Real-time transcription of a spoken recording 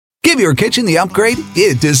Give your kitchen the upgrade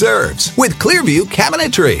it deserves with Clearview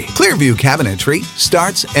Cabinetry. Clearview Cabinetry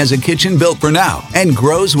starts as a kitchen built for now and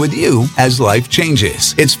grows with you as life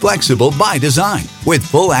changes. It's flexible by design with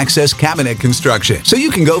full access cabinet construction, so you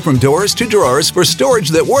can go from doors to drawers for storage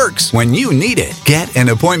that works when you need it. Get an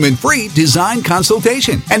appointment-free design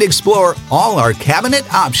consultation and explore all our cabinet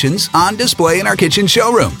options on display in our kitchen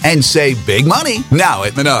showroom and save big money now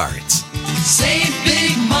at Menards. Save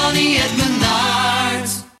big money at Menards.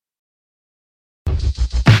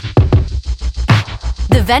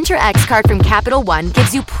 The Venture X card from Capital One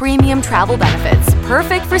gives you premium travel benefits,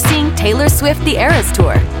 perfect for seeing Taylor Swift The Eras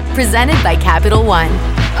Tour. Presented by Capital One.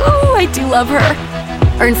 Oh, I do love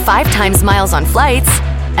her. Earn 5 times miles on flights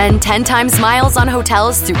and 10 times miles on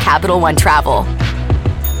hotels through Capital One Travel.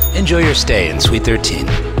 Enjoy your stay in Suite 13.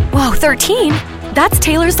 Whoa, 13? That's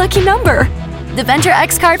Taylor's lucky number. The Venture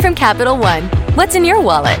X card from Capital One. What's in your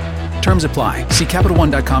wallet? Terms apply. See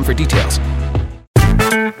CapitalOne.com for details.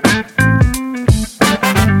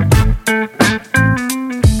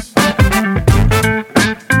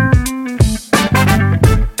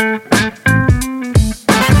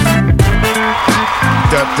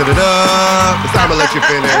 It's time to let you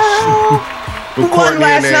finish. Who won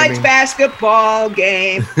last night's basketball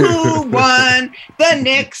game? Who won? The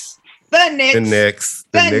Knicks. The Knicks.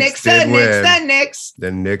 The Knicks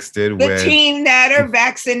did win. The team that are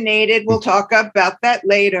vaccinated. We'll talk about that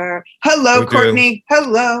later. Hello, Courtney.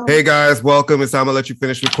 Hello. Hey guys, welcome. It's time to let you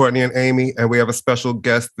finish with Courtney and Amy, and we have a special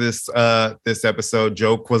guest this episode,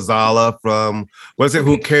 Joe Quazala from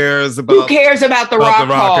Who Cares About the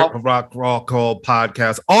Rock Hall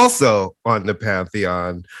podcast, also on the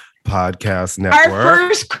Pantheon Podcast Network. Our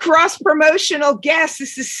first cross-promotional guest.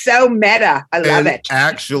 This is so meta. I love it.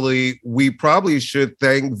 Actually, we probably should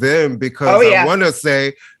thank them because I want to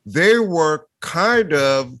say they were kind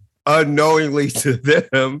of unknowingly to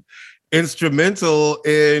them instrumental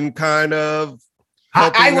in kind of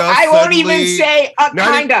helping us. I won't even say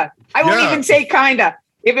kinda. I won't even say kinda.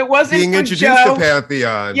 If it wasn't being for introduced Joe, to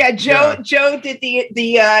Pantheon. Joe did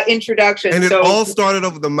the introduction. And it all started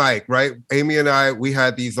over the mic, right? Amy and I, we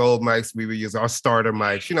had these old mics. We would use our starter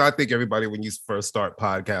mics. You know, I think everybody, when you first start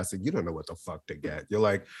podcasting, you don't know what the fuck to get. You're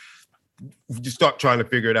like, you start trying to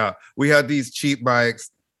figure it out. We had these cheap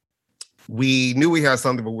mics. We knew we had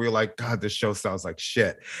something, but we were like, God, this show sounds like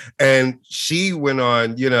shit. And she went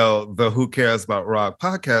on, the Who Cares About Rock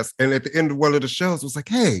podcast. And at the end of one of the shows was like,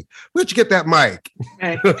 hey, where'd you get that mic?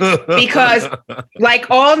 Right. Because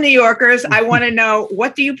like all New Yorkers, I want to know,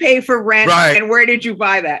 what do you pay for rent and where did you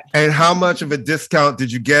buy that? And how much of a discount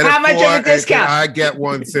did you get? How much of a discount? I get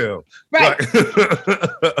one too. Right.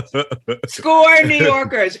 Score New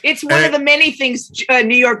Yorkers. It's one of the many things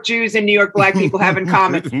New York Jews and New York Black people have in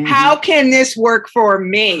common. How can this work for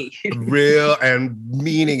me? Real and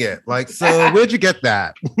meaning it. Like, so where'd you get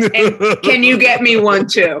that? And can you get me one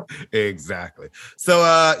too? Exactly. So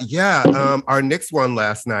our Knicks won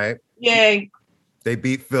last night. Yay. They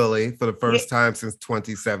beat Philly for the first time since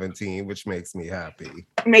 2017, which makes me happy.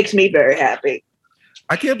 Makes me very happy.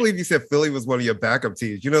 I can't believe you said Philly was one of your backup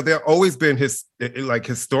teams. There have always been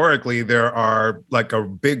historically, there are like a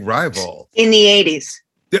big rival. In the 80s.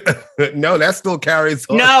 No, that still carries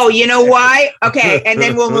on. No, you know why? Okay, and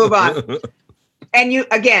then we'll move on.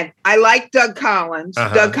 And I like Doug Collins.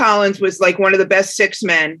 Doug Collins was like one of the best 6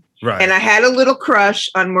 men. Right. And I had a little crush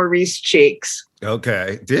on Maurice Cheeks.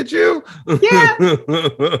 Okay. Did you? Yeah.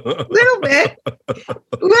 Little bit.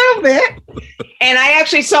 And I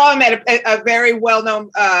actually saw him at a very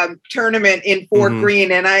well-known tournament in Fort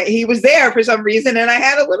Greene. And he was there for some reason. And I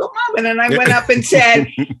had a little moment. And I went up and said,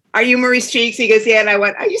 are you Maurice Cheeks? He goes, yeah. And I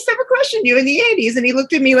went, I used to have a crush on you in the 80s. And he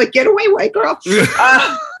looked at me like, get away, white girl.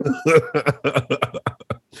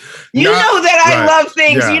 You know that I love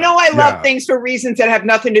things. Yeah, I love things for reasons that have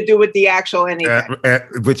nothing to do with the actual anything.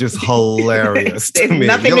 Which is hilarious to me.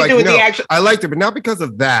 Nothing to do with the actual. I liked it, but not because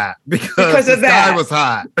of that. Because of that. Guy was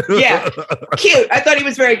hot. Yeah. Cute. I thought he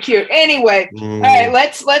was very cute. Anyway, all right,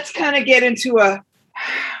 let's kind of get into a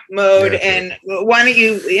mode. And why don't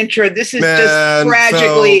you intro? This is just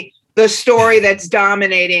tragically the story that's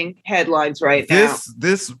dominating headlines right now.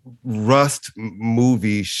 This Rust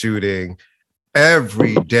movie shooting,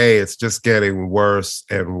 every day it's just getting worse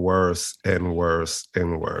and worse and worse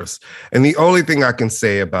and worse. And the only thing I can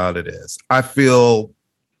say about it is I feel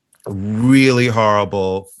really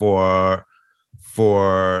horrible for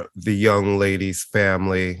the young lady's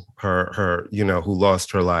family, her who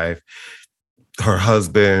lost her life, her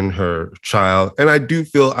husband, her child. And I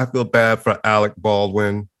feel bad for Alec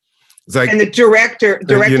Baldwin. It's like, and the director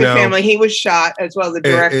family, he was shot as well, the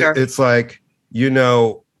director. It's like,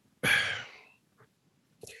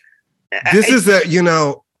 This is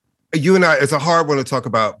you and I, it's a hard one to talk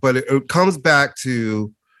about, but it comes back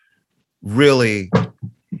to really,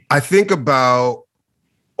 I think about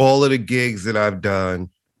all of the gigs that I've done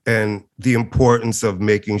and the importance of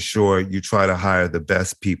making sure you try to hire the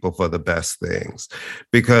best people for the best things,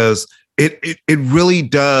 because it really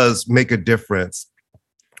does make a difference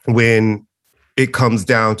when it comes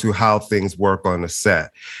down to how things work on the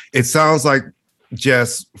set. It sounds like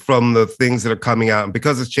just from the things that are coming out, and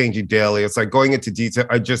because it's changing daily, it's like going into detail,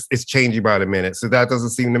 it's changing by the minute. So that doesn't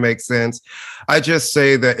seem to make sense. I just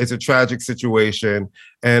say that it's a tragic situation,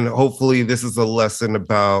 and hopefully this is a lesson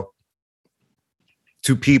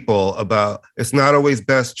to people about it's not always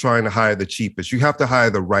best trying to hire the cheapest. You have to hire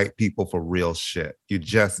the right people for real shit. You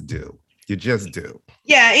just do. You just do.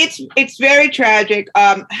 Yeah, it's very tragic.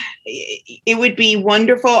 It would be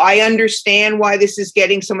wonderful. I understand why this is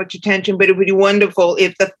getting so much attention, but it would be wonderful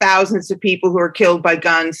if the thousands of people who are killed by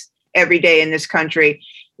guns every day in this country,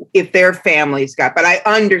 if their families got. But I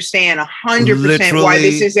understand 100% why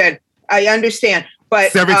this is I understand.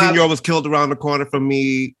 But 17-year-old was killed around the corner from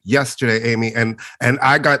me yesterday, Amy, and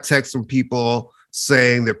I got texts from people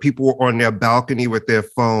saying that people were on their balcony with their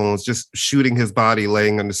phones, just shooting his body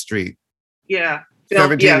laying on the street. Yeah.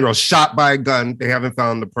 17-year-old shot by a gun. They haven't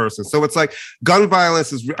found the person. So it's like gun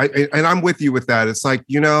violence is, and I'm with you with that. It's like,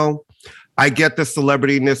 I get the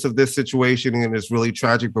celebrityness of this situation and it's really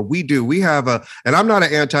tragic, but we have and I'm not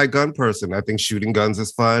an anti-gun person. I think shooting guns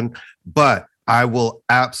is fun, but I will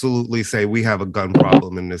absolutely say we have a gun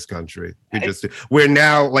problem in this country. We're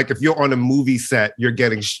now, like, if you're on a movie set, you're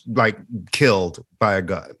getting killed by a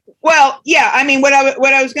gun. Well, yeah, I mean, what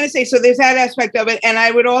I was going to say, so there's that aspect of it. And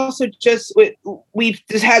I would also we've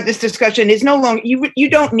just had this discussion, is no longer, you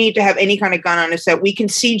don't need to have any kind of gun on a set. We can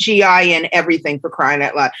CGI in everything, for crying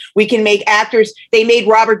out loud. We can make actors, they made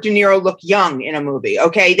Robert De Niro look young in a movie,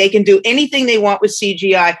 okay? They can do anything they want with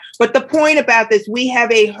CGI. But the point about this, we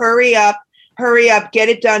have a hurry up, get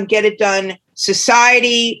it done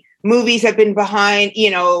society. Movies have been behind,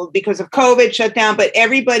 because of COVID shut down, but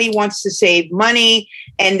everybody wants to save money.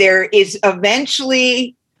 And there is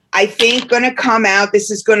eventually, I think, going to come out,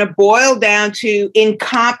 this is going to boil down to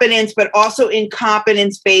incompetence, but also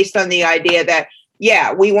incompetence based on the idea that,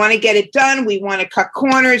 yeah, we want to get it done. We want to cut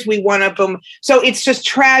corners. We want to boom. So it's just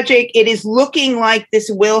tragic. It is looking like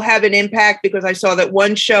this will have an impact, because I saw that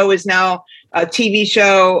one show is now a TV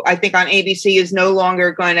show, I think on ABC, is no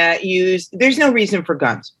longer going to use, there's no reason for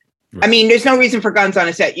guns. Right. I mean, there's no reason for guns on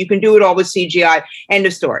a set. You can do it all with CGI. End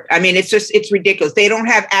of story. I mean, it's ridiculous. They don't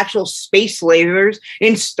have actual space lasers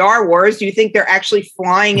in Star Wars. Do you think they're actually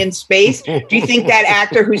flying in space? Do you think that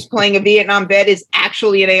actor who's playing a Vietnam vet is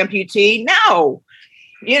actually an amputee? No.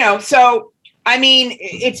 So, I mean,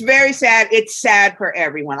 it's very sad. It's sad for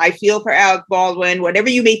everyone. I feel for Alec Baldwin. Whatever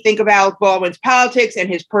you may think of Alec Baldwin's politics and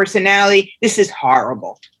his personality, this is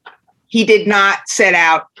horrible. He did not set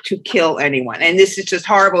out to kill anyone. And this is just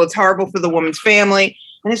horrible. It's horrible for the woman's family.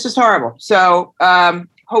 And it's just horrible. So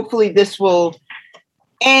hopefully this will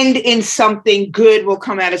end in something good, will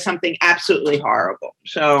come out of something absolutely horrible.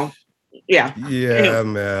 So, yeah. Yeah, anyway.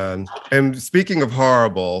 Man. And speaking of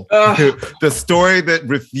horrible, the story that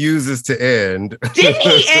refuses to end. Did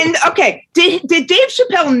he end? Okay. Did Dave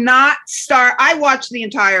Chappelle not start? I watched the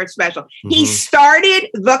entire special. Mm-hmm. He started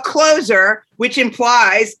the closer, which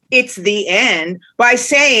implies it's the end, by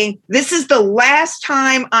saying, this is the last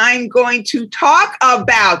time I'm going to talk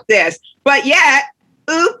about this. But yet,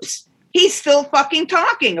 oops, he's still fucking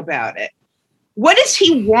talking about it. What does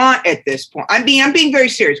he want at this point? I'm being very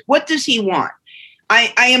serious. What does he want?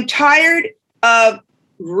 I am tired of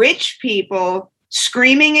rich people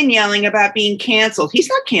screaming and yelling about being canceled. He's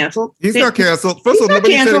not canceled. He's not canceled. First of all,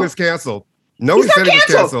 nobody said he was canceled. Nobody said he was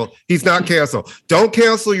canceled. He's not canceled. Don't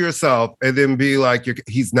cancel yourself and then be like,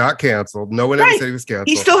 he's not canceled. No one ever said he was canceled.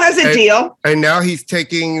 He still has a deal. And now he's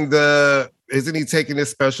taking isn't he taking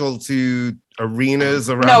this special to arenas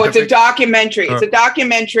around? No, it's a documentary. It's a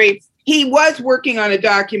documentary. He was working on a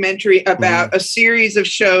documentary about a series of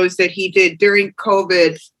shows that he did during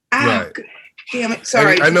COVID. Right. Damn it.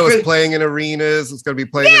 Sorry. I know it's playing in arenas. It's going to be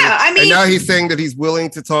playing. Yeah, I mean. And now he's saying that he's willing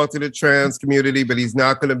to talk to the trans community, but he's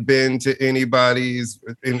not going to bend to anybody's.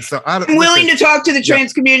 And so I'm willing to talk to the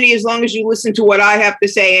trans community as long as you listen to what I have to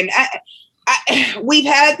say. And we've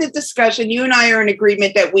had the discussion. You and I are in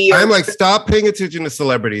agreement that we are. I'm like, stop paying attention to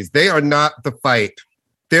celebrities. They are not the fight.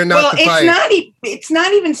 They're not the fight. It's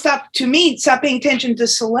not even stop paying attention to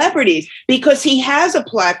celebrities, because he has a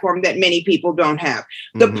platform that many people don't have.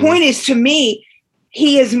 The point is, to me,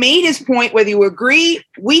 he has made his point, whether you agree,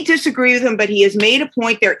 we disagree with him, but he has made a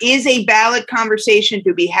point. There is a valid conversation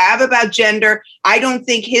to be had about gender. I don't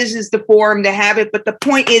think his is the forum to have it, but the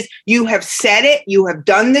point is you have said it, you have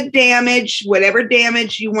done the damage, whatever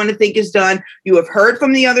damage you want to think is done. You have heard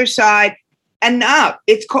from the other side. Enough.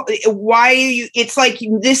 Why are you? It's like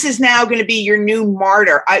this is now going to be your new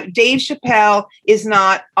martyr. Dave Chappelle is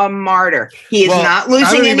not a martyr. He is not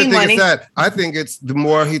losing any money. I think it's the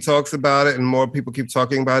more he talks about it and more people keep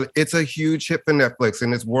talking about it. It's a huge hit for Netflix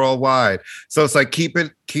and it's worldwide. So it's like keep.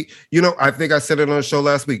 I think I said it on the show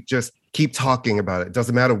last week. Just keep talking about it. It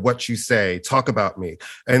doesn't matter what you say. Talk about me.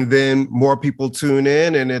 And then more people tune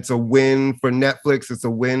in and it's a win for Netflix. It's a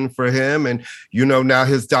win for him. And, now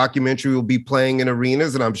his documentary will be playing in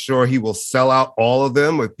arenas and I'm sure he will sell out all of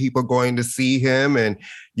them with people going to see him and,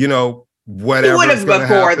 whatever. He would have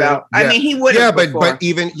before, though. Yeah. I mean, he would have before.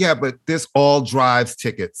 But this all drives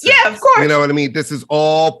tickets. Yeah, of course. You know what I mean? This is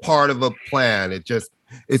all part of a plan.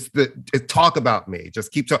 It's talk about me.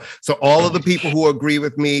 Just keep talking. So all of the people who agree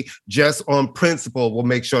with me, just on principle, will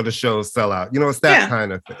make sure the shows sell out. It's that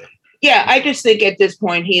kind of thing. Yeah, I just think at this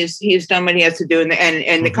point he has done what he has to do,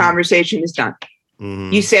 and the conversation is done.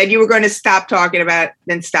 Mm-hmm. You said you were going to stop talking about it,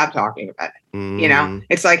 then stop talking about it. Mm-hmm.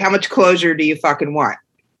 It's like, how much closure do you fucking want?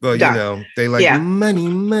 Well, they like money,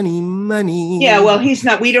 money, money. Yeah, well, he's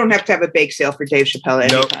not. We don't have to have a bake sale for Dave Chappelle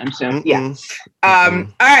anytime soon. Yeah. All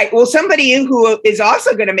right. Well, somebody who is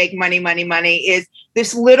also going to make money is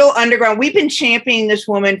this little underground. We've been championing this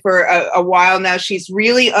woman for a while now. She's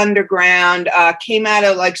really underground. Came out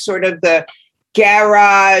of like sort of the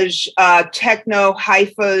garage, techno,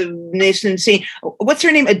 Haifa-ness scene. What's her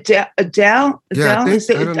name? Adele? Yeah, I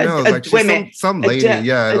don't know. Like some lady.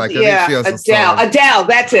 Adele. I think she has a song. Adele.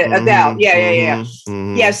 That's it. Adele. Yeah.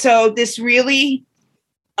 Yeah. So this really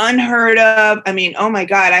unheard of. I mean, oh my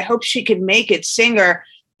God, I hope she can make it. Singer.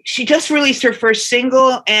 She just released her first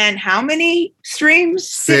single, and how many streams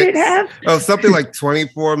 6. did it have? Oh, something like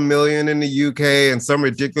 24 million in the UK and some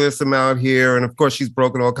ridiculous amount here. And of course, she's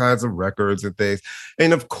broken all kinds of records and things.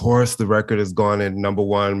 And of course, the record has gone in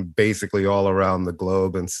 #1 basically all around the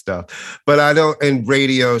globe and stuff. But in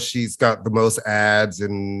radio, she's got the most ads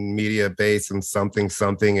and media base and something.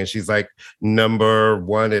 And she's like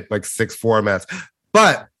 #1 at like 6 formats.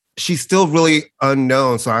 But she's still really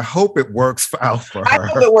unknown, so I hope it works out for her. I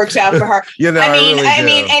hope it works out for her. I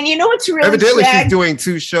mean, and you know what's really evidently sad? She's doing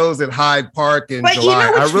 2 shows at Hyde Park in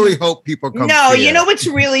July. I really hope people come. No, you know what's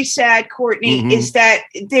really sad, Courtney, is that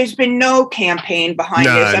there's been no campaign behind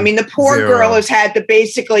this. I mean, the poor girl has had to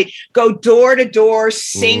basically go door to door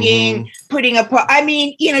singing, putting up. I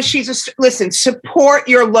mean, she's listen. Support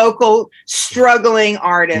your local struggling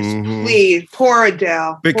artist, please. Poor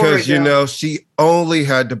Adele. Because she only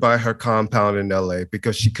had to buy her compound in LA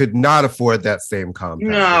because she could not afford that same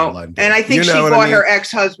compound in London. And I think she bought her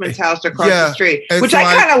ex-husband's house across the street, which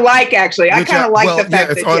I kind of like, actually. I kind of like the fact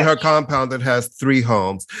that it's on her compound that has 3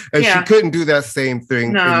 homes. And she couldn't do that same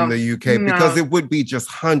thing in the UK because it would be just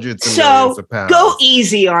hundreds of millions of pounds. Go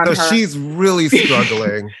easy on her. So she's really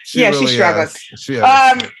struggling. She's struggling.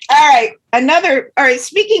 All right.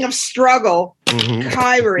 Speaking of struggle,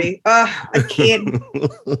 Kyrie. I can't.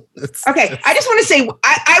 Okay, I just want to say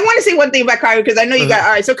I want to say one thing about Kyrie because I know you got.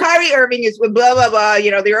 All right, so Kyrie Irving is blah blah blah.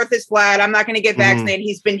 The Earth is flat. I'm not going to get vaccinated.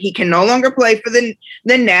 He can no longer play for the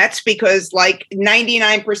Nets because like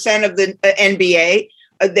 99% of the NBA.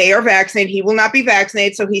 They are vaccinated. He will not be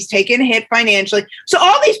vaccinated, so he's taken a hit financially. So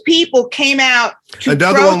all these people came out to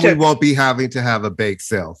another one we won't be having to have a bake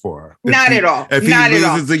sale for. Not at all. If he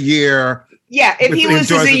loses a year. Yeah, if he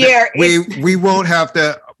loses a year. We won't have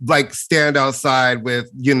to like stand outside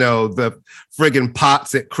with, the friggin'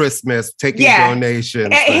 pots at Christmas taking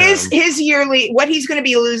donations. His yearly, what he's going to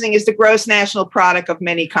be losing is the gross national product of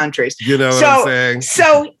many countries. You know what I'm saying?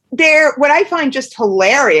 So what I find just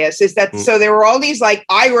hilarious is that so there were all these like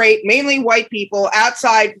irate, mainly white people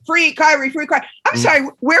outside, free Kyrie. I'm sorry,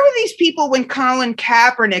 where were these people when Colin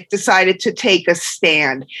Kaepernick decided to take a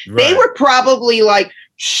stand? Right. They were probably like,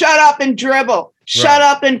 shut up and dribble, shut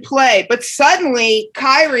up and play. But suddenly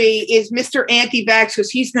Kyrie is Mr. Anti-Vax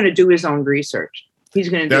because he's going to do his own research. He's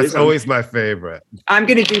going to do That's always my favorite. I'm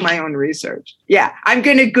going to do my own research. Yeah. I'm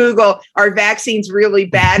going to Google, are vaccines really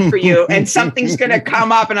bad for you? And something's going to come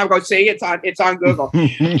up and I'll go, see, it's on Google.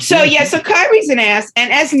 So Kyrie's an ass.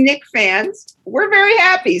 And as Knick fans, we're very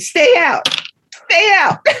happy. Stay out.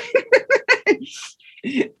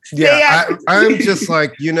 I'm just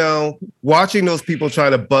like, watching those people try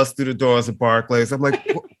to bust through the doors of Barclays. I'm like,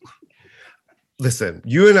 listen,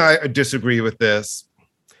 you and I disagree with this.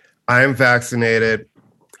 I am vaccinated.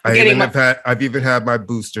 I've even had my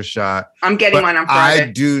booster shot. I'm getting one on Friday.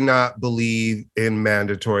 I do not believe in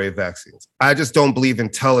mandatory vaccines. I just don't believe in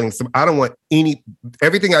telling I don't want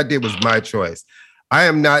everything I did was my choice. I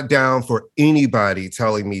am not down for anybody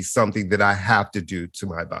telling me something that I have to do to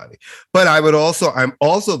my body. But I'm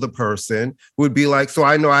also the person who would be like, so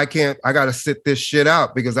I know I got to sit this shit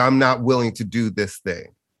out because I'm not willing to do this thing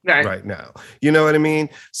right now. You know what I mean?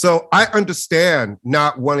 So I understand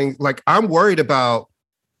not wanting, like, I'm worried about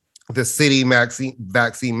the city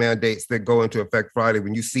vaccine mandates that go into effect Friday.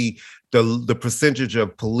 When you see the percentage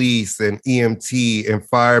of police and EMT and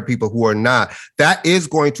fire people who are not, that is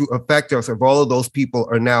going to affect us if all of those people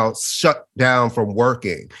are now shut down from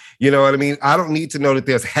working. You know what I mean? I don't need to know that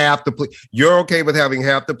there's half the police. You're okay with having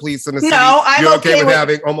half the police in the city? No, I'm You're okay with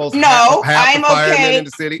having almost half the firemen in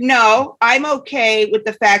the city? No, I'm okay with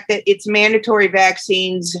the fact that it's mandatory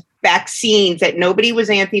vaccines that nobody was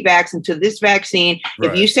anti-vax until this vaccine.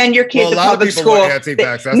 Right. If you send your kid to public school,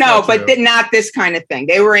 not this kind of thing.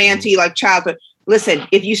 They were anti like childhood. Listen,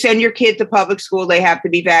 if you send your kid to public school, they have to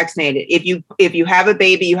be vaccinated. If you have a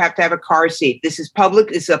baby, you have to have a car seat. This is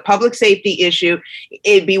public. It's a public safety issue.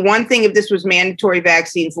 It'd be one thing if this was mandatory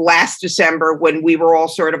vaccines last December when we were all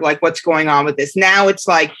sort of like, what's going on with this? Now it's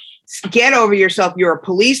like, get over yourself. You're a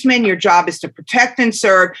policeman. Your job is to protect and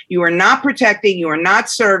serve. You are not protecting. You are not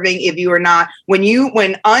serving. If you are not,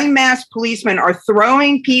 when unmasked policemen are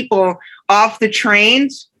throwing people off the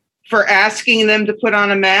trains for asking them to put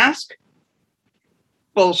on a mask,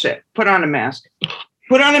 bullshit. Put on a mask.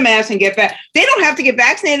 Put on a mask and get back. They don't have to get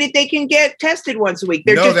vaccinated. They can get tested once a week.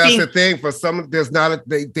 That's the thing. For some,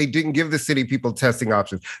 they didn't give the city people testing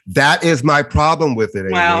options. That is my problem with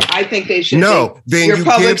it. Well, Amy. I think they should. No, then you're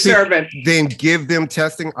public servant. Then give them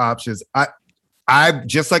testing options. I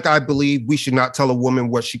just like I believe we should not tell a woman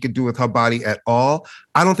what she could do with her body at all.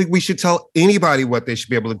 I don't think we should tell anybody what they should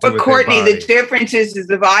be able to do with Courtney, their body. The difference is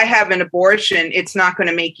if I have an abortion, it's not going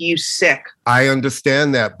to make you sick. I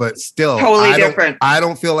understand that, but still, totally different. I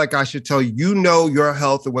don't feel like I should tell you know your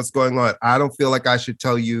health and what's going on. I don't feel like I should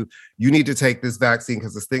tell you need to take this vaccine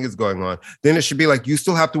because this thing is going on. Then it should be like you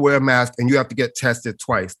still have to wear a mask and you have to get tested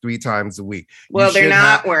 3 times a week. Well, they're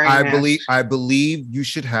not wearing masks. I believe you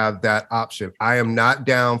should have that option. I am not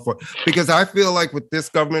down for, because I feel like with this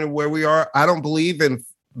government and where we are, I don't believe in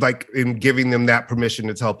giving them that permission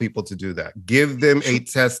to tell people to do that. Give them a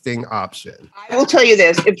testing option. I will tell you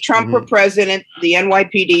this. If Trump were president, the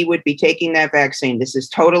NYPD would be taking that vaccine. This is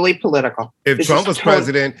totally political. If Trump was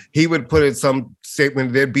president, he would put in some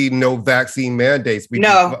statement, there'd be no vaccine mandates.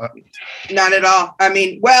 Not at all. I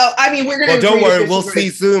mean, we're going to... Well, don't worry. We'll see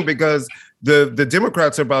soon because the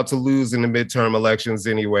Democrats are about to lose in the midterm elections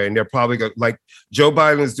anyway. And they're probably going like Joe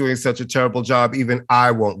Biden is doing such a terrible job. Even I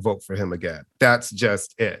won't vote for him again. That's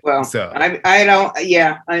just it. Well, so I don't.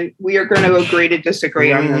 Yeah, we are going to agree to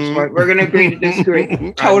disagree on this one. We're going to agree to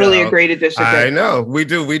disagree. Totally agree to disagree. I know we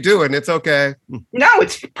do. And it's okay. No,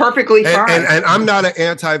 it's perfectly fine. And I'm not an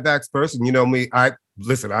anti-vax person. You know me. I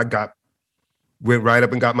went right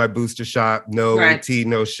up and got my booster shot. No tea,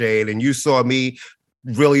 no shade. And you saw me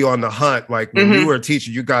really on the hunt. Like when you were a teacher,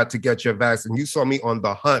 you got to get your vaccine. You saw me on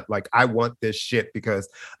the hunt. Like I want this shit because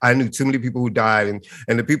I knew too many people who died and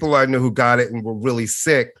the people I knew who got it and were really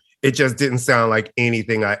sick. It just didn't sound like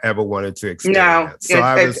anything I ever wanted to experience. No,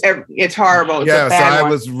 it's horrible. It's I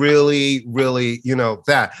was really, really,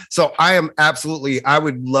 that. So I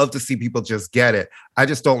would love to see people just get it. I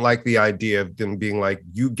just don't like the idea of them being like,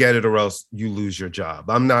 you get it or else you lose your job.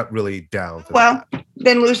 I'm not really down for that. Well,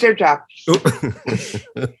 then lose their job. You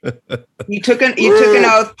took an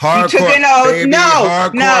oath. Hardcore, you took an oath. Baby,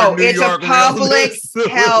 no, New it's York a public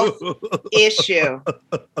health issue.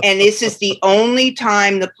 And this is the only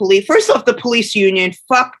time the police, first off, the police union,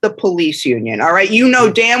 fuck the police union. All right. You know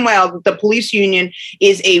damn well that the police union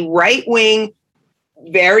is a right-wing,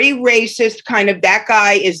 very racist kind of, that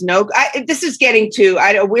guy is this is getting to,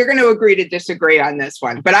 we're going to agree to disagree on this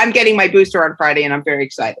one, but I'm getting my booster on Friday and I'm very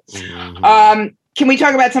excited. Can we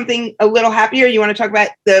talk about something a little happier? You want to talk about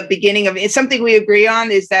the beginning of it's something we agree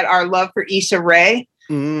on is that our love for Issa Rae.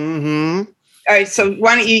 All right. So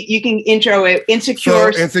why don't you can intro it.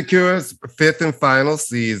 Insecure's 5th and final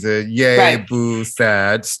season. Yay, boo,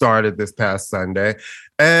 sad. Started this past Sunday.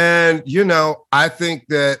 And, I think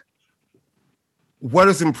that what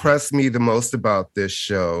has impressed me the most about this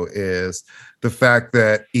show is the fact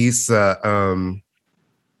that Issa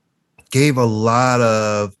gave a lot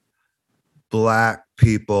of Black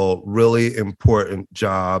people really important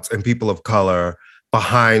jobs and people of color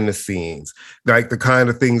behind the scenes, like the kind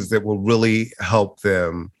of things that will really help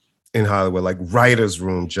them in Hollywood, like writer's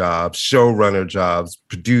room jobs, showrunner jobs,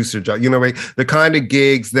 producer jobs, right? The kind of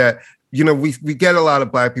gigs that, we get a lot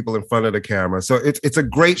of Black people in front of the camera. So it's a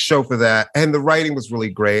great show for that. And the writing was really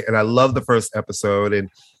great. And I love the first episode. And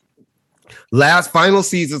final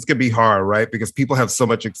seasons can be hard, right? Because people have so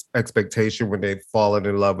much expectation when they've fallen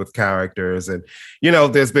in love with characters. And,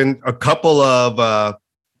 there's been a couple of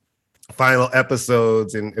final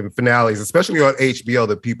episodes and finales, especially on HBO,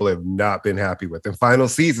 that people have not been happy with, and final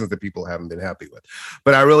seasons that people haven't been happy with.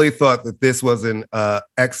 But I really thought that this was an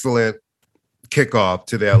excellent kickoff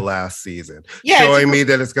to their last season, showing me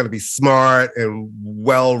that it's going to be smart and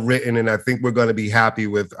well written, and I think we're going to be happy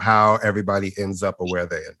with how everybody ends up or where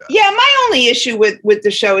they end up. Yeah, my only issue with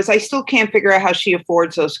the show is I still can't figure out how she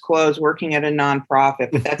affords those clothes working at a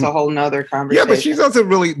nonprofit, but that's a whole nother conversation. Yeah, but she doesn't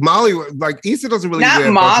really, Issa doesn't really Not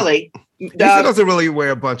wear Molly. Issa doesn't really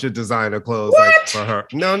wear a bunch of designer clothes for her.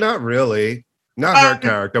 No, not really. Not her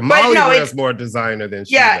character. Molly wears more designer than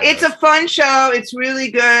she does. It's a fun show. It's really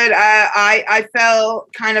good. I fell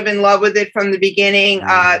kind of in love with it from the beginning.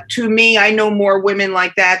 To me, I know more women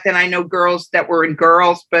like that than I know girls that were in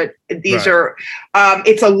Girls, but these are,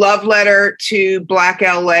 it's a love letter to Black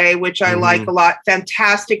LA, which I like a lot.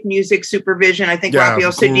 Fantastic music supervision. I think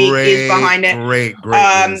Raphael Sadiq is behind it. Great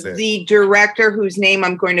music. The director, whose name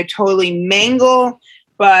I'm going to totally mangle,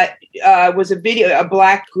 but was a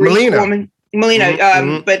Black Greek woman.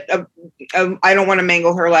 Melina, but I don't want to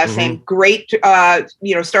mangle her last name. Great,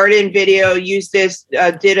 started in video, used this,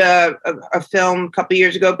 did a film a couple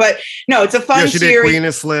years ago. But no, it's a fun series. She did Queen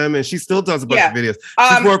and Slim, and she still does a bunch of videos.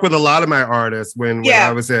 She's worked with a lot of my artists when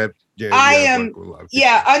I was at. Unlike,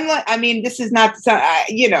 this is not,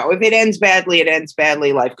 if it ends badly, it ends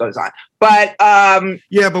badly. Life goes on. But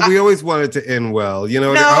but we always want it to end well.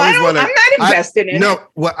 I'm not invested in it. No,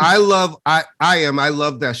 what I love, I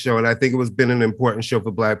love that show, and I think it was been an important show for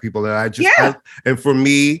Black people. And and for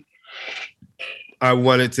me, I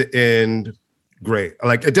want it to end great.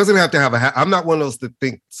 Like, it doesn't have to have I'm not one of those that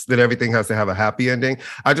thinks that everything has to have a happy ending.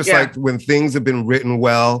 I just like when things have been written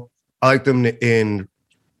well. I like them to end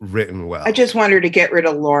written well. I just want her to get rid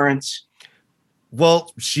of Lawrence.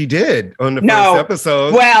 Well, she did on the first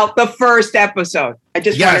episode. Well, the first episode. I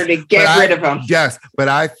just want her to get rid of him. Yes, but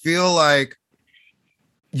I feel like,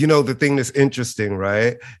 the thing that's interesting,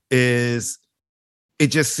 right, is it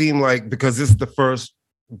just seemed like, because this is the first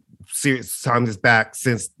serious time that's back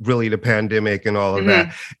since really the pandemic and all of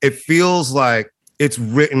that, it feels like it's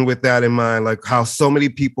written with that in mind, like how so many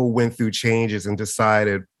people went through changes and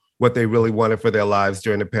decided what they really wanted for their lives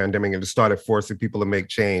during the pandemic, and just started forcing people to make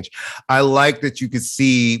change. I like that you could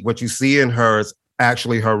see what you see in her is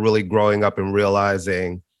actually her really growing up and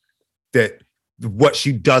realizing that what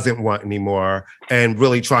she doesn't want anymore and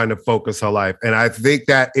really trying to focus her life. And I think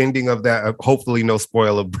that ending of that, hopefully no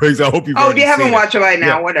spoiler breaks. I hope you've you haven't watched it by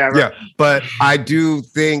now, whatever. Yeah, but I do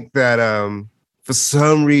think that for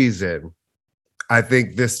some reason, I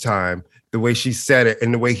think this time, the way she said it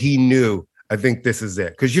and the way he knew, I think this is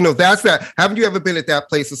it. Because, that's that. Haven't you ever been at that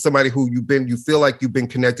place with somebody who you feel like you've been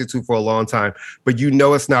connected to for a long time, but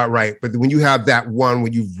it's not right. But when you have that one,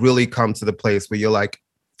 when you've really come to the place where you're like,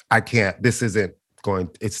 I can't,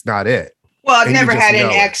 it's not it. Well, I've never had an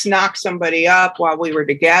ex knock somebody up while we were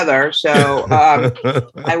together. So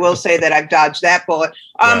I will say that I've dodged that bullet.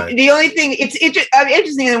 Right. The only thing, it's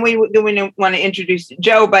interesting that we want to introduce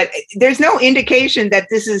Joe, but there's no indication that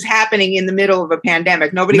this is happening in the middle of a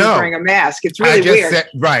pandemic. Nobody's wearing a mask. It's really weird.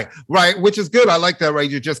 Right, which is good. I like that, right?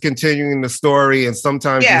 You're just continuing the story, and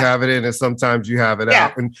sometimes you have it in and sometimes you have it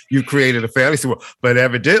out, and you created a fantasy world. But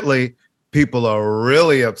evidently, people are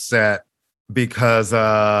really upset because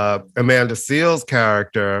Amanda Seales'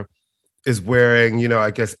 character is wearing,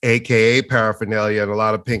 I guess, AKA paraphernalia and a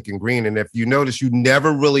lot of pink and green. And if you notice, you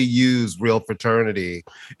never really use real fraternity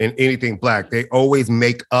in anything Black. They always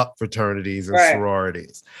make up fraternities and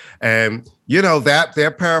sororities. And, that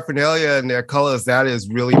their paraphernalia and their colors, that is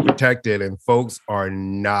really protected, and folks are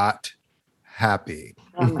not happy.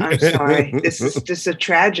 I'm sorry. This is just a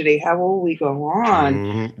tragedy. How will we go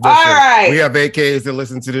on? All right. We have AKs that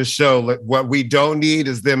listen to this show. What we don't need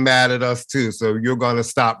is them mad at us too. So you're going to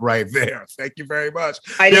stop right there. Thank you very much.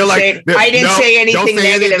 I didn't say anything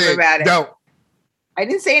negative about it. No. I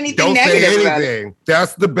didn't say anything negative about it.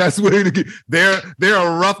 That's the best way to get. They're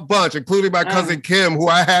a rough bunch, including my cousin Kim, who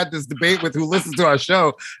I had this debate with, who listens to our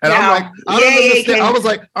show. And I'm like, I don't understand.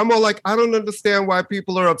 I don't understand why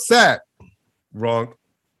people are upset. Wrong.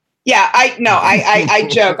 Yeah, I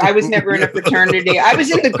joke. I was never in a fraternity. I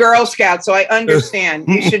was in the Girl Scouts, so I understand.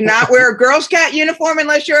 You should not wear a Girl Scout uniform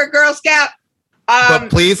unless you're a Girl Scout. But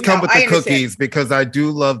please come no, with I the understand. cookies because I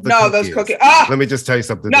do love the No, cookies. those cookies. Oh, Let me just tell you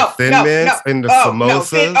something. no, the Thin no, Mints no. and the Oh,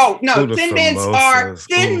 samosas. the the Thin Mints are samosas.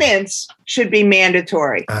 Thin Ooh. Mints should be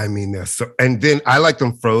mandatory. I mean, they're so. And then I like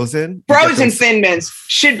them frozen. Frozen Thin Mints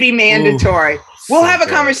should be mandatory. We'll have a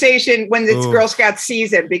conversation when it's Girl Scout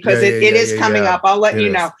season because it is coming up. I'll let you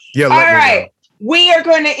know. Yeah. All right. We are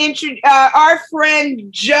going to introduce our friend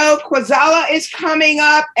Joe Quazala is coming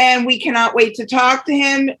up, and we cannot wait to talk to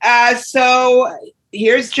him. So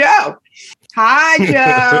here's Joe. Hi,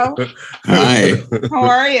 Joe. Hi. How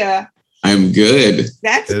are you? I'm good.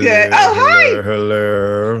 That's good. Oh, hi.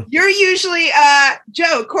 Hello. You're usually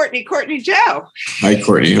Joe, Courtney, Joe. Hi,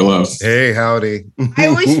 Courtney. Hello. Hey, howdy. I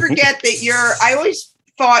always forget that I always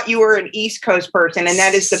thought you were an East Coast person, and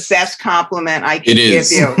that is the best compliment I can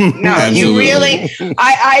give you. No, you really. When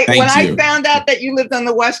I found out that you lived on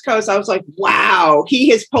the West Coast, I was like, wow,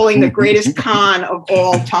 he is pulling the greatest con of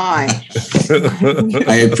all time.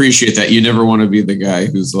 I appreciate that. You never want to be the guy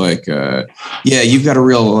who's like, yeah, you've got a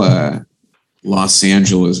real Los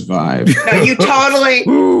Angeles vibe. No, you totally.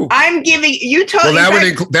 I'm giving you totally.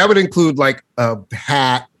 Well, that would include like a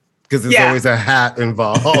hat. Because there's always a hat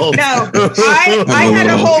involved. No, I had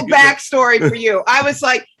a whole backstory for you. I was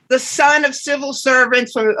like the son of civil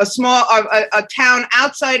servants from a town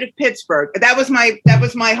outside of Pittsburgh. That was my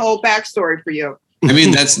whole backstory for you. I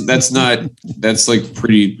mean, that's pretty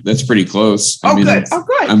close. I mean, good.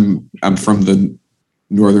 Good. I'm from the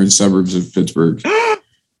northern suburbs of Pittsburgh.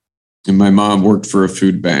 And my mom worked for a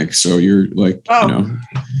food bank, so you're like,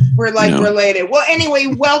 we're like related. Well, anyway,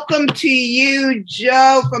 welcome to you,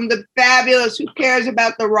 Joe, from the fabulous Who Cares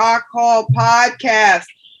About the Rock Hall podcast.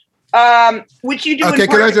 Which you do. Okay,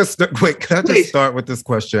 can I just start with this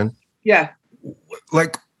question? Yeah.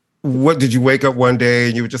 Like, what did you wake up one day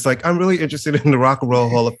and you were just like, I'm really interested in the Rock and Roll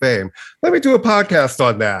Hall of Fame. Let me do a podcast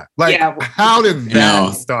on that. Like, how did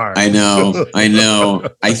that start? I know.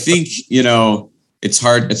 I think, it's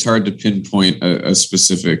hard to pinpoint a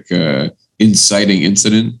specific inciting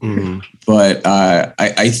incident, but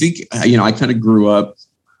I think I kind of grew up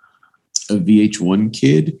a VH1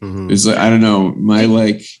 kid. It was like, I don't know,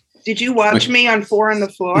 Did you watch me on Four on the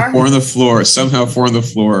Floor? Four on the Floor. Somehow Four on the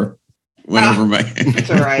Floor went over my.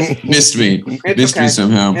 It's all right. missed me. Missed me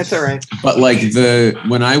somehow. It's all right. But like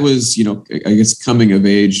when I was I guess coming of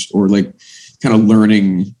age or like kind of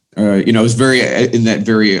learning, I was very in that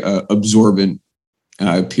very absorbent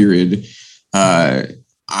period. That's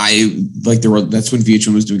when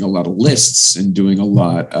VH1 was doing a lot of lists and doing a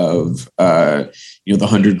lot of the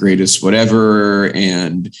 100 greatest whatever,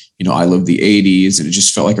 and I love the 80s, and it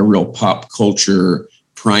just felt like a real pop culture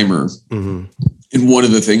primer. And one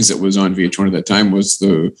of the things that was on VH1 at that time was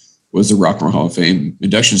the Rock and Roll Hall of Fame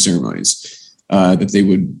induction ceremonies that they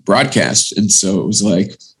would broadcast, and so it was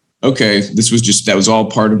like, okay, that was all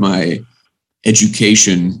part of my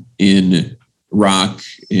education in rock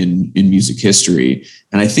in music history.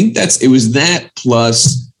 And I think it was that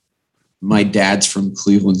plus my dad's from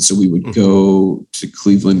Cleveland. So we would go to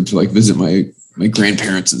Cleveland to like visit my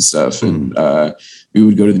grandparents and stuff. And we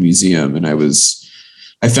would go to the museum, and I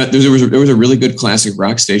found there was a really good classic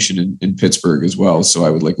rock station in Pittsburgh as well. So I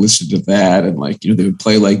would like listen to that, and like, they would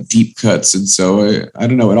play like deep cuts. And so I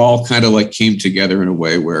don't know, it all kind of like came together in a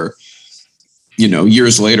way where,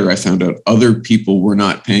 years later, I found out other people were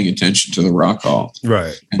not paying attention to the Rock Hall,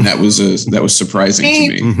 right? And that was surprising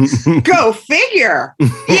to me. Go figure.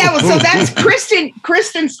 Yeah, well, so that's Kristen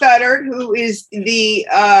Studdard, who is the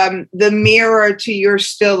mirror to your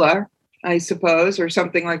Stilla, I suppose, or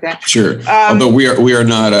something like that. Sure. Although we are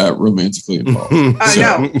not romantically involved. No.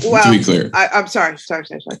 Well, to be clear, I'm sorry.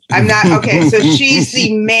 I'm not. Okay, so she's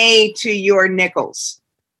the May to your Nichols.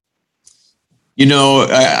 Would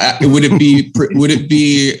it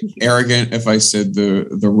be arrogant if I said the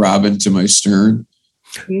Robin to my Stern?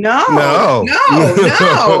 No.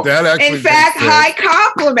 That actually, in fact, high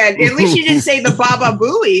compliment. At least you didn't say the Baba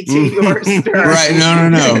Booey to your Stern. Right?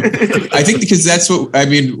 No. I think because that's what I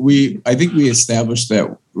mean. I think we established that,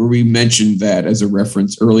 or we mentioned that as a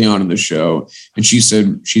reference early on in the show, and she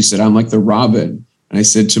said I'm like the Robin. And I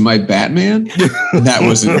said, to my Batman? That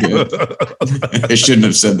wasn't good. I shouldn't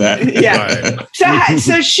have said that. Yeah.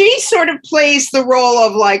 So she sort of plays the role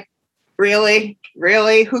of like, really?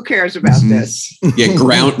 Who cares about this? Yeah,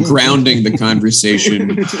 grounding the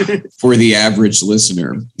conversation for the average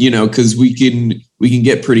listener, because we can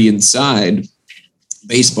get pretty inside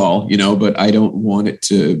baseball, but I don't want it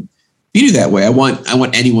to be that way. I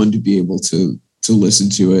want anyone to be able to listen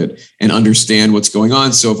to it and understand what's going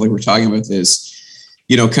on. So if like we're talking about this,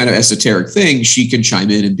 kind of esoteric thing, she can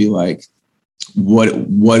chime in and be like, what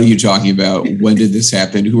are you talking about? When did this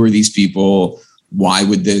happen? Who are these people? why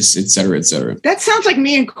would this, et cetera, et cetera. That sounds like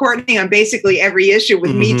me and Courtney on basically every issue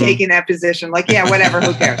with me taking that position. Like, yeah, whatever,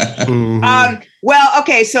 who cares? Well,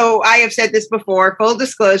 okay, so I have said this before, full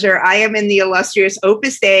disclosure, I am in the illustrious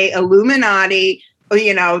Opus Dei Illuminati,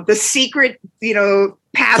 the secret,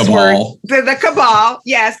 password, the cabal.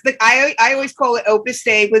 Yes, I always call it Opus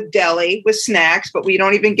Dei with deli, with snacks, but we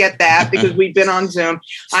don't even get that because we've been on Zoom.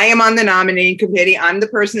 I am on the nominating committee. I'm the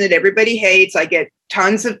person that everybody hates. I get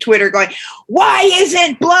tons of Twitter going, why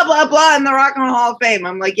isn't blah, blah, blah in the Rock and Roll Hall of Fame?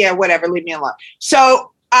 I'm like, yeah, whatever, leave me alone.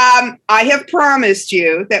 So I have promised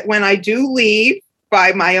you that when I do leave,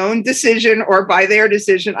 by my own decision or by their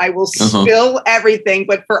decision, I will spill everything.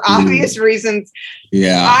 But for obvious reasons,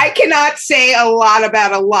 I cannot say a lot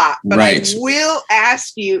about a lot. But I will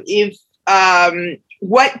ask you if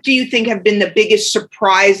what do you think have been the biggest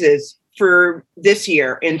surprises for this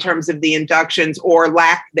year in terms of the inductions or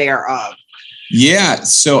lack thereof? Yeah.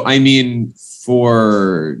 So, I mean,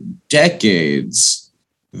 for decades,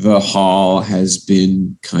 the Hall has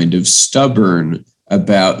been kind of stubborn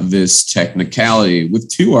about this technicality with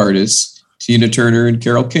two artists, Tina Turner and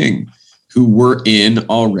Carole King, who were in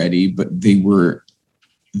already, but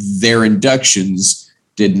their inductions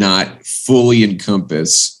did not fully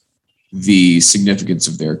encompass the significance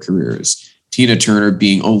of their careers. Tina Turner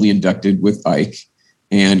being only inducted with Ike,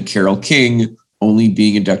 and Carole King only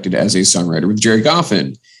being inducted as a songwriter with Jerry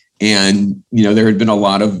Goffin. And, there had been a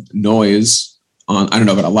lot of noise I don't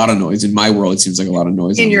know about a lot of noise. In my world, it seems like a lot of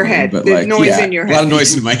noise in your head. But noise in your head. A lot of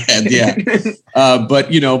noise in my head, yeah. But,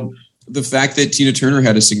 the fact that Tina Turner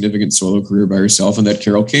had a significant solo career by herself and that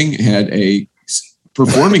Carole King had a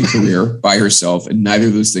performing career by herself, and neither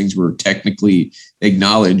of those things were technically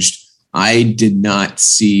acknowledged, I did not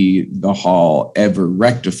see the Hall ever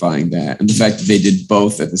rectifying that. And the fact that they did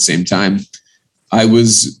both at the same time, I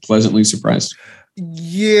was pleasantly surprised.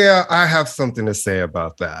 Yeah, I have something to say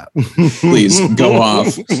about that. Please go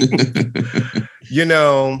off.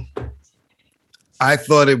 I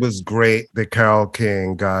thought it was great that Carole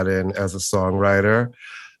King got in as a songwriter.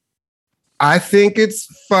 I think it's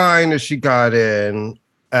fine that she got in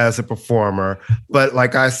as a performer. But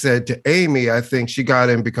like I said to Amy, I think she got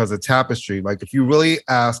in because of Tapestry. Like if you really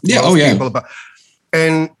ask people about,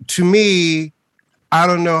 and to me, I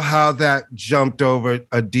don't know how that jumped over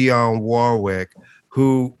a Dionne Warwick,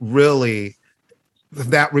 who really,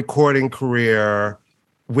 that recording career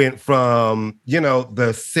went from,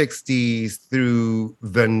 the 60s through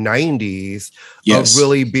the 90s of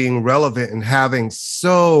really being relevant and having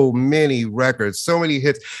so many records, so many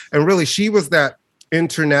hits. And really, she was that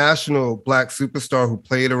international Black superstar who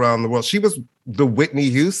played around the world. She was the Whitney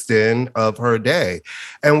Houston of her day.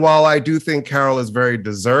 And while I do think Carole is very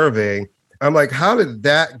deserving, I'm like, how did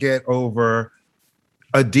that get over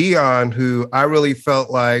a Dionne who I really felt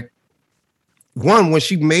like, one, when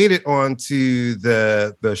she made it onto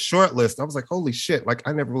the short list, I was like, holy shit, like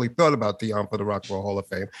I never really thought about Dionne for the Rock and Roll Hall of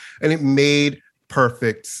Fame. And it made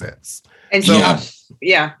perfect sense. And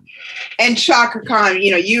and Chaka Khan,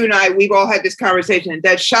 you and I, we've all had this conversation.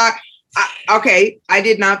 That I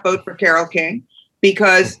did not vote for Carole King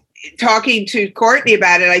because talking to Courtney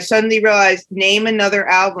about it, I suddenly realized, name another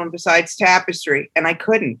album besides Tapestry, and I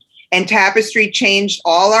couldn't. And Tapestry changed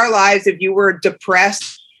all our lives. If you were a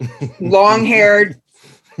depressed, long-haired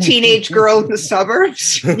teenage girl in the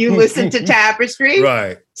suburbs, you listened to Tapestry,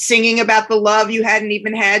 right? Singing about the love you hadn't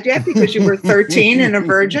even had yet because you were 13 and a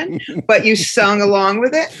virgin, but you sung along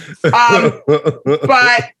with it. I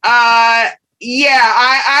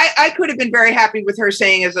could have been very happy with her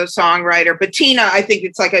saying as a songwriter, but Tina, I think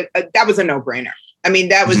it's like that was a no-brainer. I mean,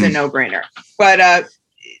 that was a no-brainer. But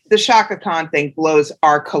the Chaka Khan thing blows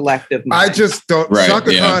our collective mind. I just don't. Right,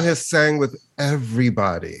 Chaka Khan has sang with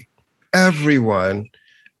everybody, everyone.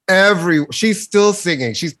 She's still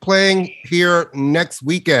singing. She's playing here next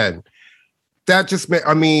weekend. That just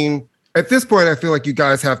at this point, I feel like you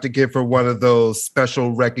guys have to give her one of those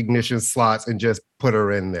special recognition slots and just put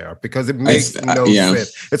her in there because it makes no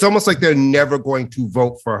sense. It's almost like they're never going to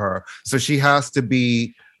vote for her. So she has to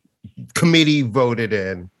be committee voted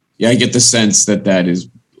in. Yeah, I get the sense that is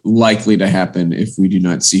likely to happen if we do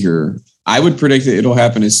not see her. I would predict that it'll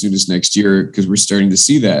happen as soon as next year because we're starting to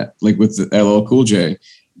see that, like with the LL Cool J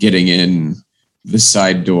getting in the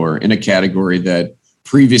side door in a category that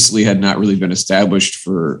previously had not really been established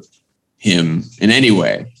for him in any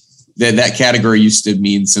way. that category used to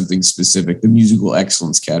mean something specific. The musical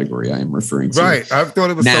excellence category I am referring to. Right. I thought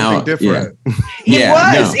it was something different.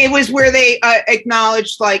 It was where they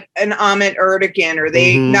acknowledged like an Ahmet Ertegun, or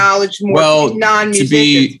they acknowledged more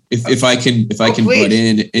non-musicians. If I can butt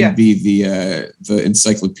in and be the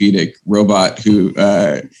encyclopedic robot who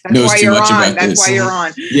knows too much about this. That's why you're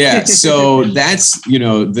on. Yeah. So that's,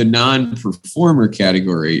 the non-performer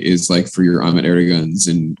category is like for your Ahmet Erteguns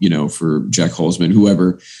and, for Jack Holzman,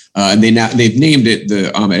 whoever. And they've named it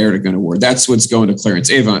the Ahmet Ertegun Award. That's what's going to Clarence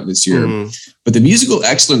Avant this year. But the musical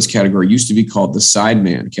excellence category used to be called the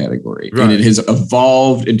sideman category, and it has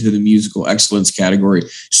evolved into the musical excellence category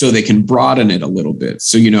so they can broaden it a little bit.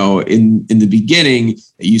 So in the beginning,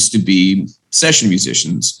 it used to be session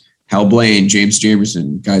musicians, Hal Blaine, James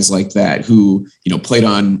Jamerson, guys like that who played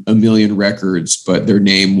on a million records, but their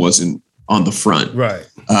name wasn't on the front. Right.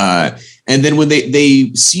 And then when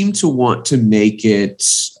they seem to want to make it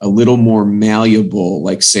a little more malleable,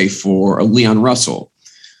 like say for a Leon Russell,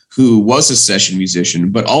 who was a session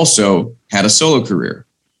musician, but also had a solo career,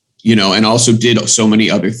 and also did so many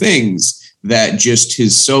other things that just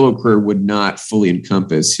his solo career would not fully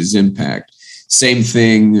encompass his impact. Same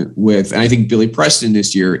thing with, and I think Billy Preston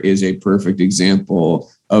this year is a perfect example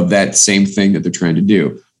of that same thing that they're trying to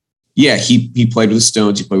do. Yeah, he played with the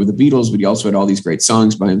Stones, he played with the Beatles, but he also had all these great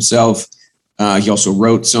songs by himself. He also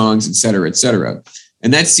wrote songs, et cetera, et cetera.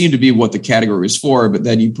 And that seemed to be what the category was for. But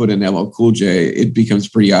then you put in LL Cool J, it becomes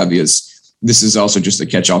pretty obvious. This is also just a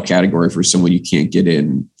catch-all category for someone you can't get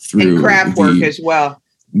in through. And Kraftwerk as well.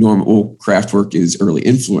 Kraftwerk is early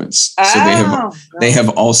influence. So they have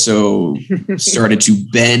also started to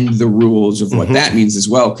bend the rules of what that means as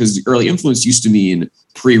well. Because the early influence used to mean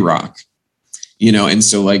pre-rock. And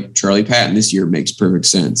so like Charlie Patton this year makes perfect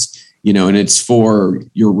sense, and it's for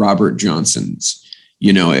your Robert Johnsons,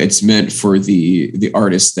 it's meant for the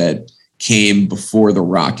artists that came before the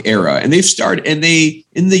rock era. And they've started, and they,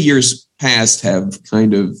 in the years past, have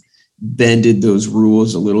kind of bended those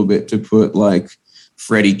rules a little bit to put like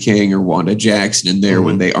Freddie King or Wanda Jackson in there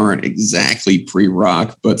when they aren't exactly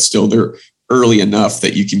pre-rock, but still they're early enough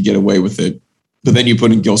that you can get away with it. But then you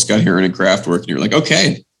put in Gil Scott-Heron and Kraftwerk and you're like,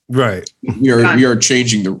 okay. Right. We are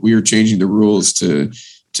changing the rules to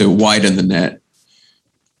widen the net.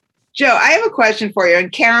 Joe, I have a question for you.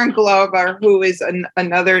 And Karen Glover, who is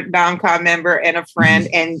another non-com member and a friend,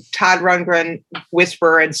 and Todd Rundgren,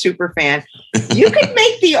 whisperer and super fan, you could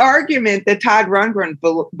make the argument that Todd Rundgren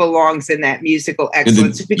belongs in that musical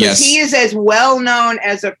excellence because he is as well known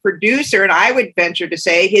as a producer, and I would venture to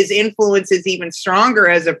say his influence is even stronger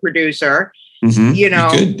as a producer. Than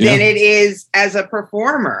it is as a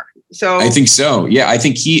performer. So I think so. Yeah, I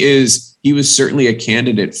think he was certainly a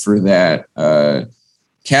candidate for that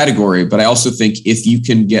category. But I also think if you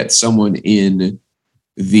can get someone in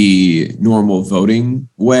the normal voting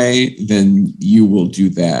way, then you will do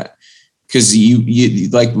that. Because you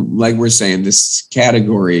like we're saying, this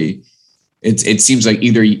category, it seems like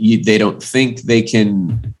either they don't think they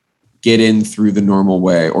can get in through the normal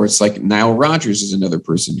way, or it's like Nile Rodgers is another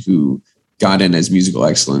person who got in as musical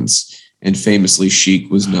excellence, and famously Chic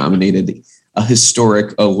was nominated a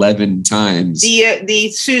historic 11 times.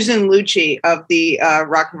 The Susan Lucci of the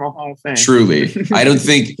Rock and Roll Hall of Fame. Truly, I don't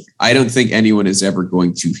think anyone is ever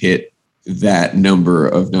going to hit that number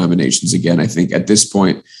of nominations again. I think at this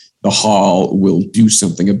point the Hall will do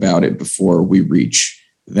something about it before we reach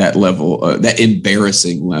that level, that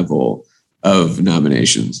embarrassing level of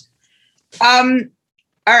nominations.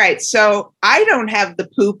 All right, so I don't have the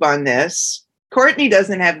poop on this. Courtney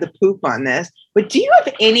doesn't have the poop on this. But do you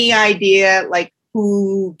have any idea, like,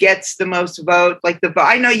 who gets the most vote? Like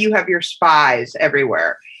I know you have your spies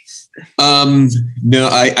everywhere. No,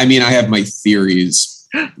 I mean, I have my theories,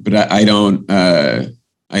 but I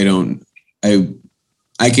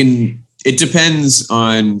can. It depends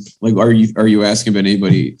on, like, are you asking about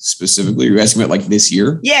anybody specifically? Are you asking about like this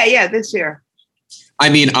year? Yeah, this year. I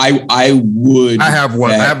mean, I would. I have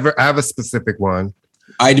one. I have a specific one.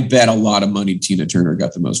 I'd bet a lot of money Tina Turner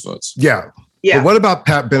got the most votes. Yeah. But what about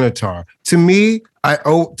Pat Benatar? To me, I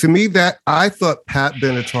thought Pat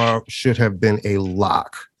Benatar should have been a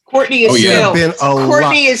lock. Courtney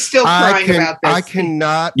is still crying about this. I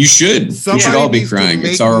cannot. You should. We should all be crying.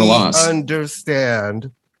 It's our loss.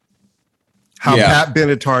 Understand how Pat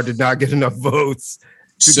Benatar did not get enough votes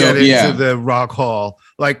to get into the Rock Hall.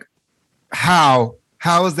 Like, how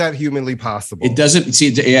is that humanly possible? It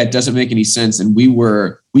doesn't make any sense. And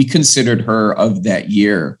we considered her of that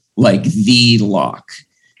year like the lock,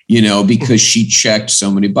 because she checked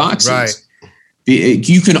so many boxes. Right.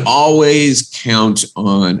 You can always count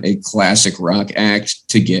on a classic rock act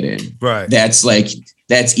to get in. Right. That's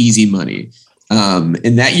easy money.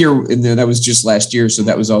 And that year, and that was just last year. So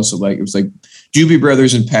that was also like, it was like Doobie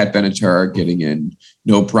Brothers and Pat Benatar are getting in,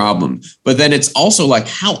 no problem. But then it's also like,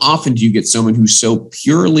 how often do you get someone who's so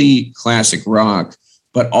purely classic rock,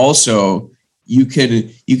 but also you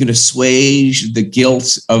can assuage the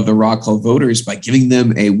guilt of the Rock Hall voters by giving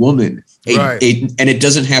them a woman, and it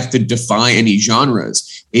doesn't have to defy any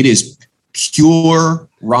genres. It is pure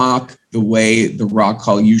rock the way the Rock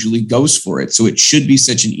Hall usually goes for it. So it should be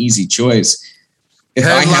such an easy choice.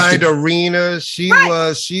 Headlined arenas. She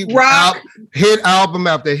rock. Hit album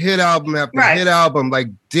after hit album after hit album. Like,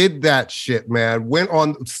 did that shit, man.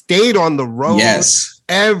 Stayed on the road. Yes.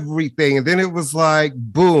 Everything. And then it was like,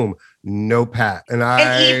 boom, no Pat. And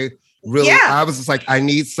I was just like, I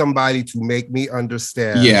need somebody to make me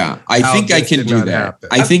understand. Yeah, I think I can do that. Happen.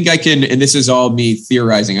 I think I can, and this is all me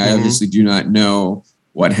theorizing. I obviously do not know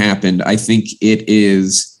what happened. I think it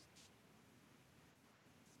is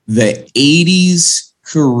the 80s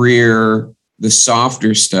career, the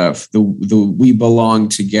softer stuff, the We Belong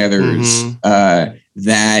Togethers,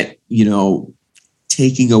 that,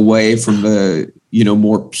 taking away from the,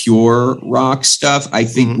 more pure rock stuff. I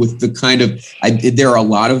think with the kind of, there are a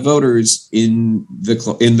lot of voters in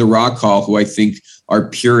the Rock Hall who I think are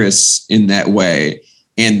purists in that way.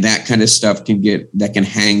 And that kind of stuff can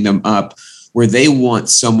hang them up, where they want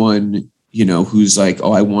someone, who's like,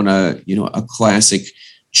 oh, I want a classic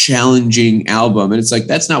challenging album. And it's like,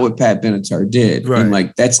 that's not what Pat Benatar did. Right. And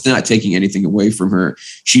like, that's not taking anything away from her.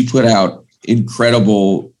 She put out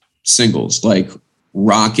incredible singles, like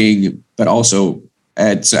rocking, but also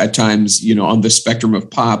at times, on the spectrum of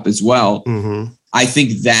pop as well. I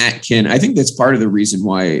think that's part of the reason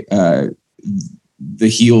why the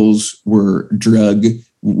Heels were drug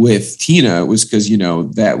with Tina, was because,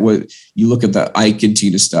 that was, you look at the Ike and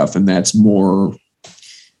Tina stuff, and that's more,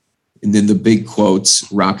 and then the big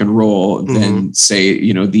quotes, rock and roll, than say,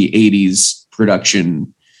 the 80s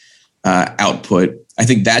production output. I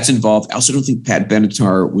think that's involved. I also don't think Pat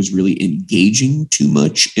Benatar was really engaging too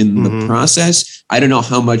much in the process. I don't know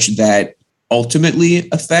how much that ultimately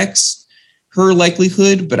affects her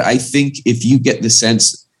likelihood, but I think if you get the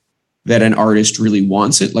sense that an artist really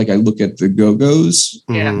wants it, like I look at the Go-Go's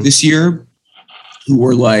this year, who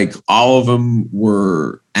were like, all of them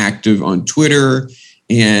were active on Twitter.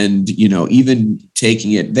 And, even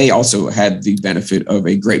taking it, they also had the benefit of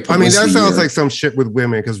a great publicity. I mean, that sounds like some shit with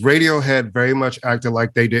women, because Radiohead very much acted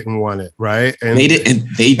like they didn't want it, right? And they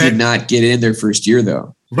did not get in their first year,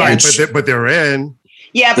 though. Right, but they're in.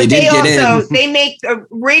 Yeah, but they also, they make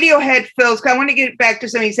Radiohead fills. I want to get back to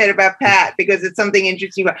something you said about Pat, because it's something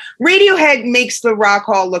interesting. Radiohead makes the Rock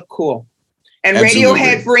Hall look cool. And Absolutely.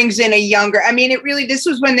 Radiohead brings in a younger. I mean, this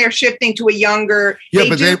was when they're shifting to a younger. Yeah,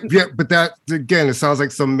 but that again, it sounds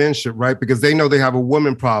like some men shit, right? Because they know they have a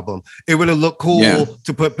woman problem. It would have looked cool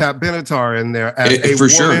to put Pat Benatar in there as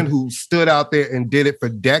a woman who stood out there and did it for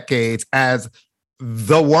decades as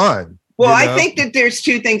the one. Well, I think that there's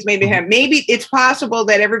two things maybe happen. Maybe it's possible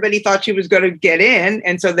that everybody thought she was going to get in,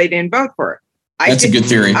 and so they didn't vote for her. That's a good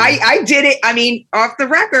theory. I did it. I mean, off the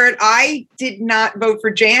record, I did not vote for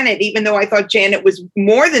Janet, even though I thought Janet was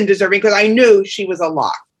more than deserving, because I knew she was a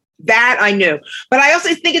lock. That I knew. But I also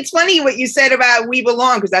think it's funny what you said about We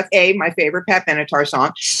Belong, because that's my favorite Pat Benatar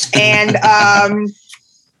song. And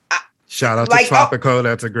shout out to Tropico.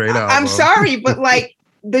 That's a great album. I'm sorry, but like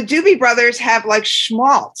the Doobie Brothers have like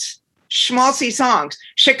schmaltzy songs.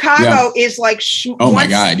 Chicago is like oh my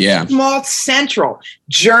God, schmaltz central.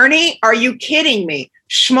 Journey, are you kidding me?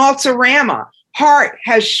 Schmaltzorama. Heart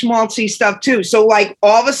has schmaltzy stuff too. So like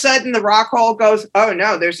all of a sudden the Rock Hall goes, oh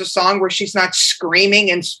no, there's a song where she's not screaming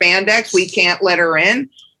in spandex. We can't let her in.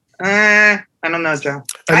 I don't know, Joe.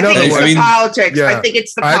 I think it's the politics. Yeah. I think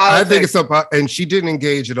it's the politics. I think it's and she didn't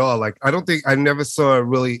engage at all. Like, I never saw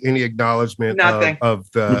really any acknowledgement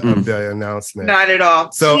of the announcement. Not at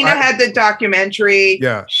all. So Tina had the documentary.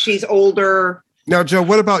 Yeah. She's older. Now, Joe,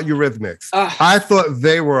 what about Eurythmics? I thought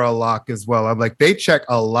they were a lock as well. I'm like, they check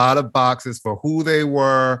a lot of boxes for who they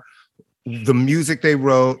were, the music they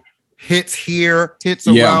wrote, hits here, hits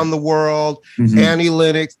around the world, Annie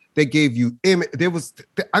Lennox. They gave you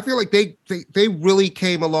I feel like they really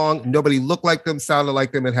came along. Nobody looked like them, sounded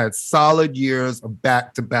like them, and had solid years of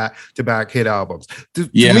back-to-back hit albums. To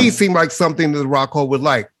me, it seemed like something that the Rock Hall would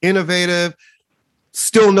like. Innovative.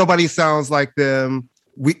 Still nobody sounds like them.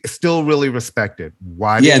 We still really respected.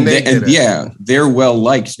 Why didn't they get it? They're well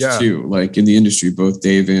liked too. Like in the industry, both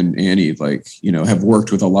Dave and Annie, have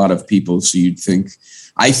worked with a lot of people. So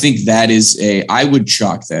I think that is I would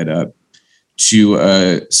chalk that up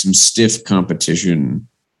to some stiff competition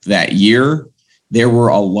that year. There were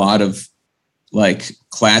a lot of like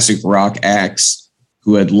classic rock acts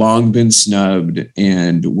who had long been snubbed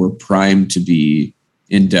and were primed to be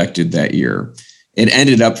inducted that year. It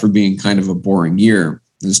ended up for being kind of a boring year.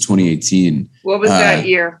 It was 2018. What was that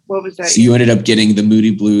year? So you ended up getting the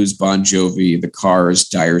Moody Blues, Bon Jovi, the Cars,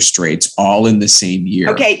 Dire Straits, all in the same year.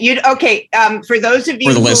 Okay. For those of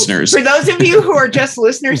you, listeners, for those of you who are just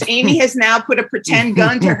listeners, Amy has now put a pretend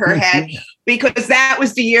gun to her head because that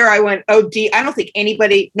was the year I went, I don't think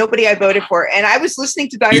nobody I voted for. And I was listening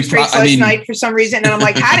to Dire Straits last night for some reason. And I'm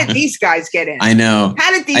like, how did these guys get in? I know.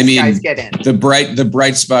 How did these guys get in? The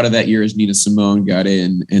bright spot of that year is Nina Simone got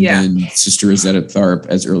in, and then Sister Rosetta Tharpe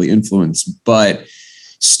as early influence. But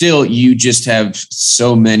still, you just have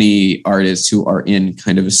so many artists who are in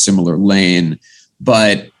kind of a similar lane.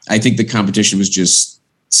 But I think the competition was just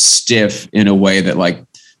stiff in a way that, like,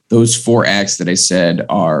 those 4 acts that I said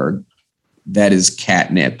that is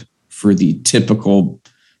catnip for the typical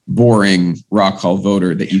boring Rock Hall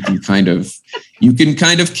voter that you can kind of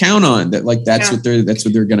count on, that like that's what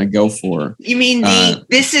they're going to go for. You mean my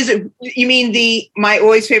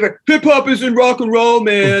always favorite hip hop isn't rock and roll,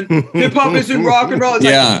 man. Hip hop isn't rock and roll. It's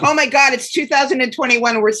like, oh my God, it's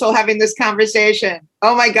 2021 and we're still having this conversation.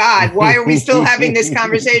 Oh my God, why are we still having this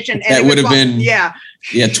conversation? And that would have been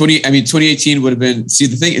 2018 would have been. See,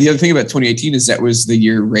 the other thing about 2018 is that was the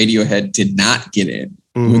year Radiohead did not get in.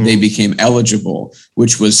 When they became eligible,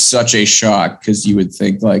 which was such a shock because you would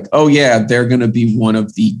think like, oh yeah, they're going to be one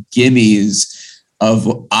of the gimmies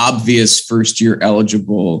of obvious first year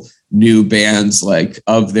eligible new bands like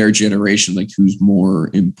of their generation, like who's more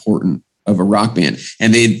important of a rock band,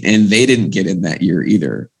 and they didn't get in that year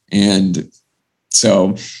either. And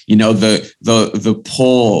so, you know, the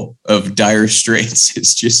pull of Dire Straits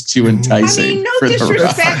is just too enticing. I mean, no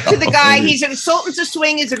disrespect to the guy. He's in Sultans of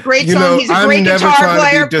Swing is a great song. He's a great guitar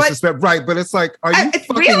player. But it's like, are you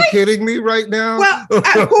fucking kidding me right now? Well,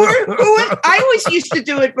 I always used to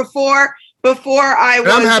do it before I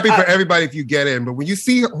was. I'm happy for everybody if you get in, but when you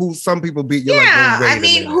see who some people beat, you're like, oh, wait I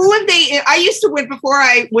mean, who have they? I used to win before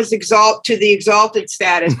I was exalted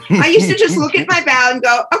status. I used to just look at my ballot and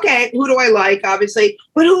go, okay, who do I like? Obviously,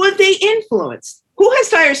 but who have they influenced? Who has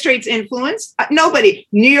Dire Straits influenced? Nobody.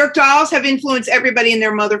 New York Dolls have influenced everybody and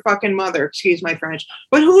their motherfucking mother. Excuse my French.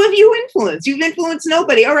 But who have you influenced? You've influenced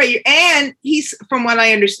nobody. All right, and he's, from what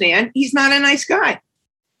I understand, he's not a nice guy.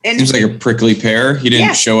 And seems like a prickly pear. He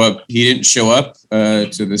didn't show up. He didn't show up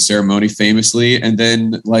to the ceremony famously, and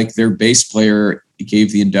then like their bass player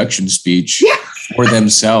gave the induction speech for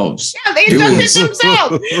themselves. Yeah, they inducted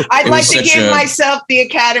themselves. I'd like to give myself the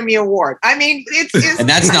Academy Award. I mean, it's and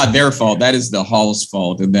that's not their fault. That is the Hall's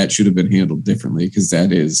fault, and that should have been handled differently because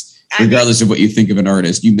that is. Regardless of what you think of an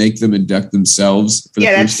artist, you make them induct themselves for the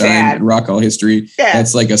first time in Rock Hall history. Yeah.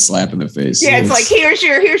 That's like a slap in the face. Yeah, it's like here's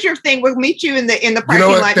your thing. We'll meet you in the parking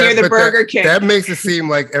lot near the Burger King. That makes it seem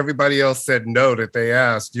like everybody else said no that they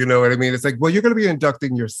asked. You know what I mean? It's like, well, you're going to be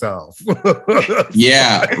inducting yourself.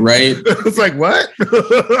 Yeah, right. It's like what?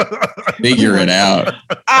 Figure it out.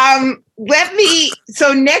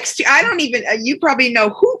 So next year, I don't even. You probably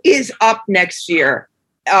know who is up next year.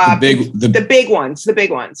 The big ones.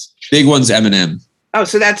 Big one's Eminem. Oh,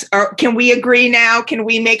 so that's. Can we agree now? Can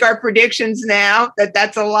we make our predictions now that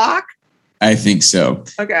that's a lock? I think so.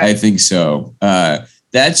 Okay. I think so.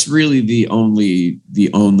 That's really the only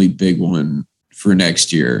big one for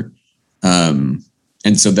next year. And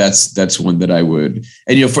so that's one that I would.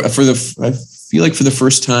 And you know, I feel like for the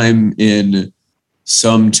first time in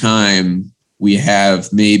some time, we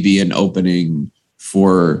have maybe an opening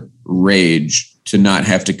for Rage to not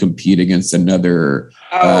have to compete against another,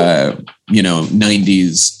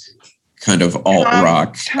 90s kind of alt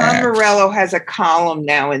rock. Tom Morello has a column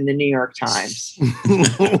now in the New York Times.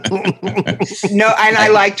 No, and I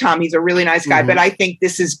like Tom. He's a really nice guy, but I think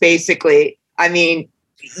this is basically, I mean,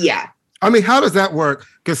 how does that work?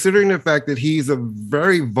 Considering the fact that he's a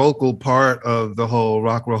very vocal part of the whole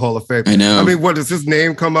Rock and Roll Hall of Fame. I know. I mean, what does his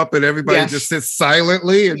name come up and everybody just sits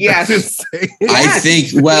silently? And yes. I think.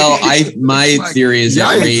 Well, my theory is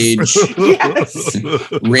that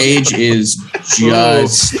Rage is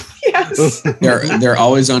just. Yes. They're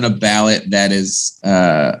always on a ballot that is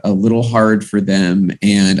a little hard for them,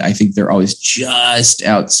 and I think they're always just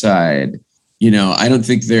outside. You know, I don't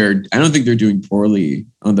think they're doing poorly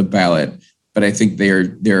on the ballot, but I think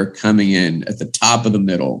they're coming in at the top of the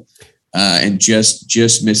middle and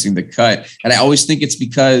just missing the cut. And I always think it's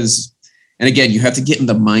because, and again, you have to get in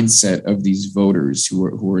the mindset of these voters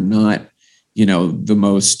who are not, you know, the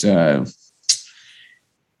most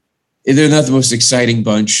they're not the most exciting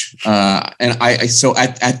bunch. And so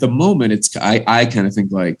at the moment, I kind of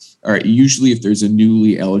think like, all right, usually if there's a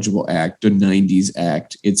newly eligible act, a 90s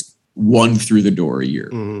act, it's one through the door a year,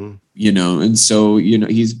 you know? And so, you know,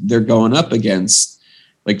 they're going up against,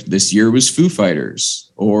 like this year was Foo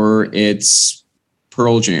Fighters, or it's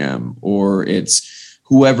Pearl Jam, or it's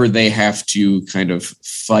whoever they have to kind of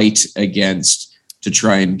fight against to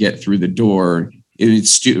try and get through the door.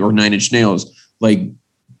 Or Nine Inch Nails. Like,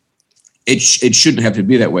 it shouldn't have to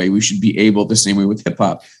be that way. We should be able, the same way with hip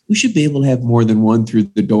hop, we should be able to have more than one through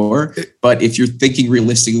the door. But if you're thinking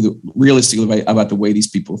realistically about the way these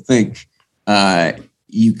people think,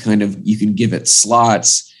 you can give it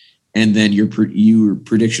slots, and then your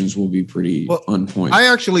predictions will be pretty on point. I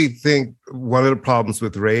actually think one of the problems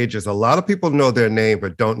with Rage is a lot of people know their name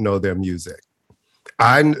but don't know their music.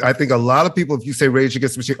 I think a lot of people, if you say Rage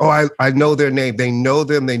Against the Machine, I know their name. They know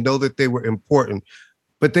them. They know that they were important,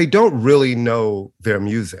 but they don't really know their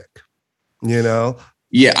music, you know?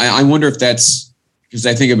 Yeah, I wonder if that's because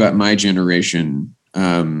I think about my generation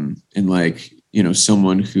and like, you know,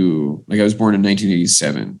 someone who, like, I was born in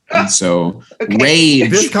 1987. And so Rage.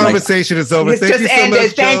 This conversation is over. Thank you so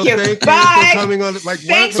much, Thank you. Bye. For coming on. Like,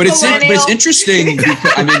 but it's interesting. Because,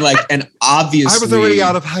 I mean, like, and obviously. I was already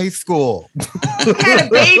out of high school. I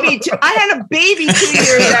had a baby 2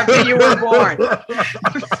 years after you were born.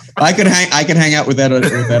 I could hang out with that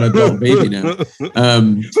adult baby now.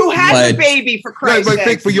 Who has a baby, for Christ's sake? Like,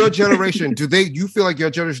 think for your generation, do you feel like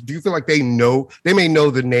they may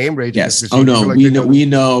know the name Rage? Yes. Oh no, like we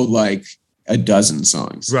know like a dozen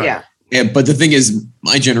songs. Right. Yeah. But the thing is,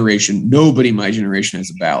 nobody in my generation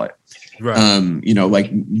has a ballot. Right. You know,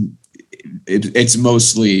 like it's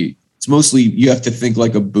mostly you have to think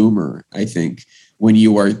like a boomer, I think, when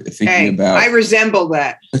you are thinking about. I resemble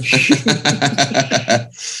that.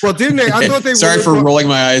 Well, didn't they? I thought they. Sorry for rolling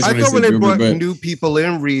my eyes. I thought when they brought new people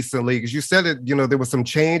in recently, because you said it, you know, there were some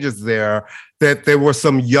changes there, that there were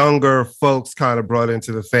some younger folks kind of brought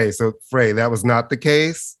into the face. So, Frey, that was not the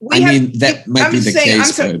case. That might be the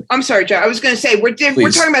case. I'm sorry, Joe. I was going to say we're talking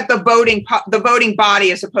about the voting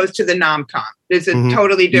body as opposed to the nom-com. It's a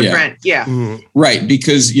totally different. Yeah. Mm-hmm. Right,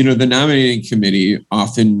 because you know the nominating committee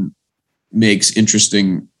often makes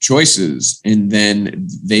interesting choices, and then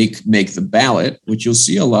they make the ballot, which you'll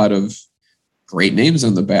see a lot of great names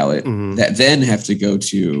on the ballot that then have to go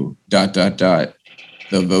to ... the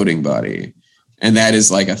voting body, and that is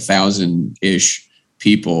like 1,000-ish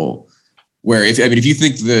people. Where if you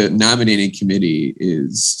think the nominating committee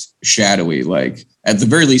is shadowy, like at the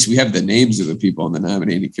very least we have the names of the people on the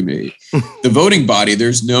nominating committee. The voting body,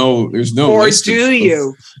 there's no. Or do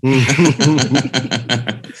you?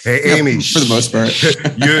 Hey, Amy, for the most part,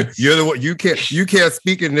 you're the one. You can't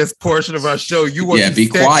speak in this portion of our show. You want to be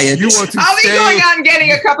quiet. You want to I'll be going out and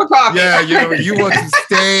getting a cup of coffee. Yeah, you want to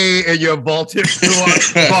stay in your vaulted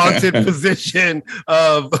position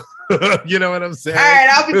of. You know what I'm saying? All right,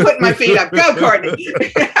 I'll be putting my feet up. Go, Courtney.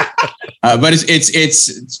 But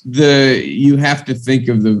it's you have to think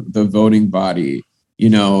of the voting body. You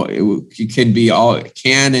know, it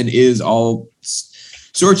can and is all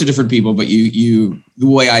sorts of different people. But the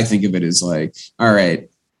way I think of it is like, all right,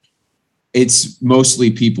 it's mostly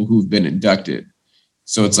people who've been inducted.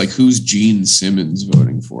 So it's like, who's Gene Simmons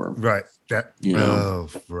voting for? Right.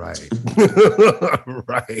 Right.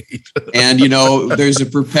 Right. And, you know, there's a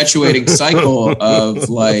perpetuating cycle of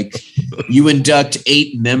like, you induct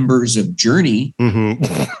 8 members of Journey.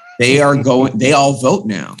 Mm-hmm. They all vote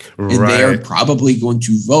now. And they are probably going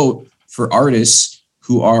to vote for artists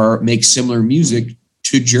who make similar music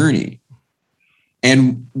to Journey.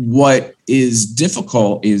 And what is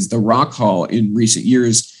difficult is the Rock Hall in recent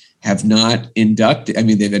years have not inducted. I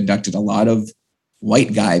mean, they've inducted a lot of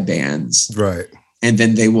white guy bands, right? And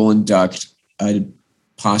then they will induct a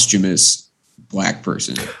posthumous black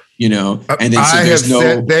person, you know. And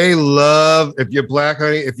then they love, if you're black,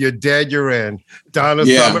 honey, if you're dead, you're in. Donna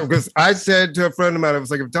Summer, because I said to a friend of mine, I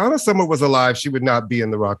was like, if Donna Summer was alive, she would not be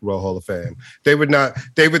in the Rock and Roll Hall of Fame. They would not.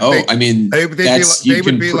 They would. Oh, I mean, they would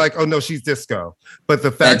be like, oh no, she's disco. But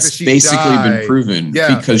the fact that she basically been proven,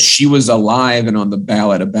 because she was alive and on the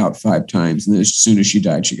ballot about 5 times, and as soon as she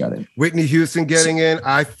died, she got in. Whitney Houston getting in,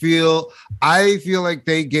 I feel like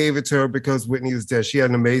they gave it to her because Whitney is dead. She had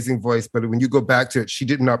an amazing voice, but when you go back to it, she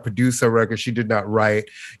did not produce her record. She did not write.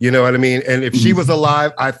 You know what I mean? And if she was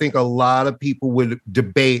alive, I think a lot of people would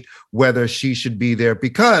debate whether she should be there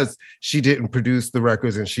because she didn't produce the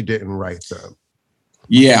records and she didn't write them.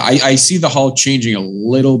 Yeah, I see the hall changing a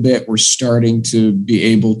little bit. We're starting to be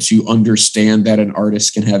able to understand that an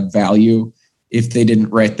artist can have value if they didn't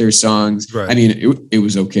write their songs. Right. I mean, it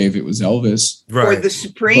was okay if it was Elvis. Or the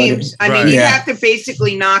Supremes. But- I mean, Right. you'd Yeah. have to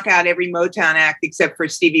basically knock out every Motown act except for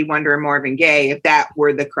Stevie Wonder and Marvin Gaye if that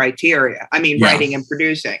were the criteria. I mean, Yeah. writing and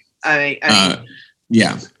producing. I mean,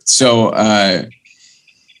 Yeah. So,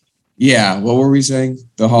 yeah. What were we saying?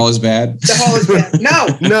 The Hall is bad. the whole is bad. No,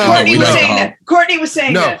 No, Courtney we was know saying the that. Courtney was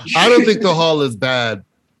saying No, that. I don't think the Hall is bad.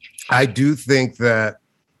 I do think that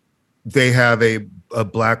they have a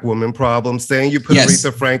black woman problem. Saying you put Yes.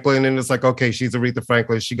 Aretha Franklin and it's like, okay, she's Aretha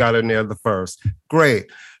Franklin. She got in there the first. Great.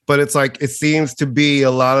 But it's like, it seems to be a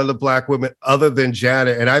lot of the black women other than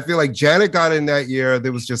Janet. And I feel like Janet got in that year.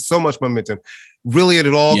 There was just so much momentum. Really, it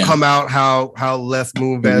had all Yeah. come out how Les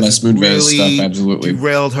Moonves Les Moonves really stuff, absolutely.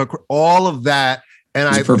 derailed her, all of that. And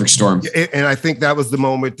It's a perfect storm. And I think that was the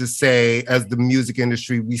moment to say, as the music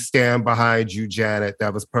industry, we stand behind you, Janet.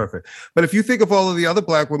 That was perfect. But if you think of all of the other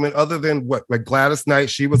black women, other than like Gladys Knight,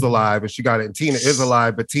 she was alive and she got it. And Tina is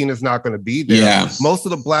alive, but Tina's not going to be there. Yeah. Most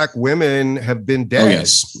of the black women have been dead. Oh,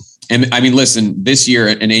 yes. And I mean, listen, this year,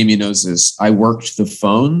 and Amy knows this, I worked the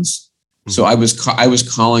phones. So I was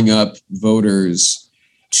calling up voters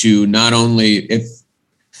to not only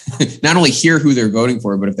hear who they're voting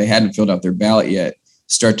for, but if they hadn't filled out their ballot yet,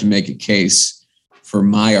 start to make a case for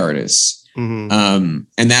my artists. Mhm.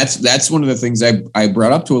 And that's one of the things I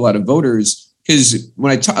brought up to a lot of voters, because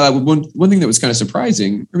when I one thing that was kind of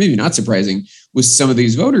surprising, or maybe not surprising, with some of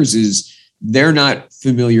these voters is they're not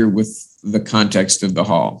familiar with the context of the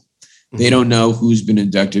Hall. They don't know who's been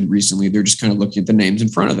inducted recently. They're just kind of looking at the names in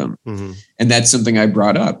front of them. Mhm. And that's something I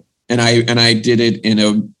brought up. And I did it in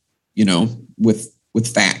a, with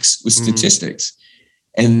facts, with statistics.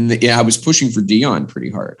 And yeah, I was pushing for Dion pretty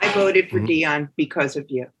hard. I voted for Dion because of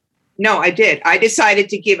you. No, I did. I decided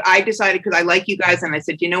because I like you guys. And I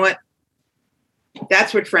said, you know what?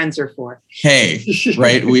 That's what friends are for. Hey,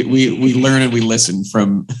 right? We learn and we listen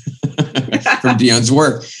from from Dion's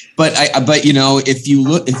work. But if you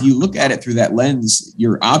look at it through that lens,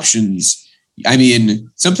 your options, I mean,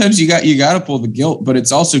 sometimes you got to pull the guilt, but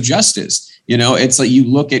it's also justice. It's like you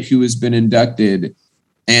look at who has been inducted,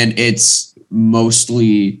 and it's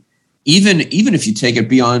mostly, even if you take it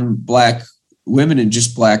beyond black women and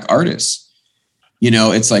just black artists,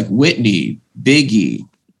 it's like Whitney, Biggie,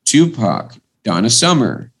 Tupac, Donna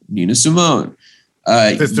Summer, Nina Simone,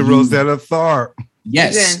 Sister Rosetta Tharpe.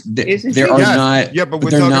 Yes, Isn't there she? are Yes. not. Yeah, but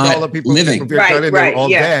we're they're talking not about all the people living. they're all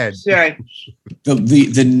dead. Right.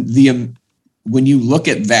 The when you look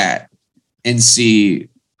at that and see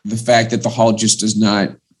the fact that the Hall just does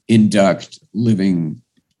not induct living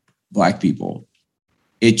black people,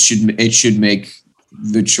 it should make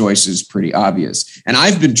the choices pretty obvious. And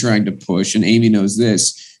I've been trying to push, and Amy knows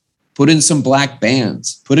this, put in some black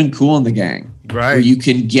bands, put in Kool and the Gang, Right. where you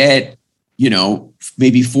can get,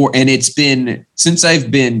 maybe four. And it's been, since I've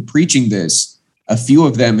been preaching this, a few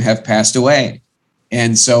of them have passed away.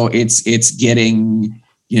 And so it's getting,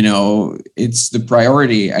 it's the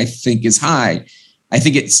priority, I think, is high. I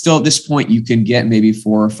think it's still at this point, you can get maybe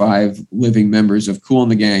 4 or 5 living members of Kool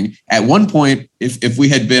and the Gang. At one point, if we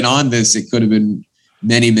had been on this, it could have been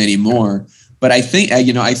many, many more. But I think,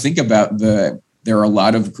 I think about there are a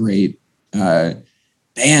lot of great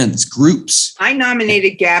bands, groups. I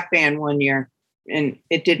nominated Gap Band one year, and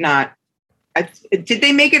it did not. Did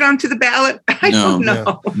they make it onto the ballot? I don't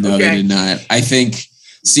know. No, Okay. they did not. I think.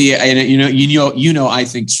 See, and I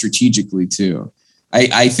think strategically too.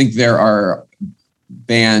 I think there are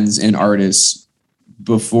bands and artists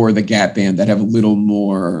before the Gap Band that have a little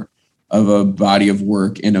more of a body of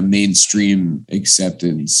work and a mainstream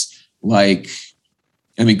acceptance. Like,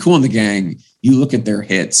 I mean, Kool and the Gang. You look at their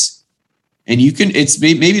hits, and you can.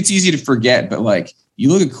 Maybe it's easy to forget, but like you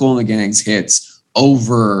look at Kool and the Gang's hits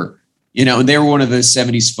over. They were one of the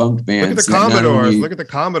 70s funk bands. Look at the Commodores. Look at the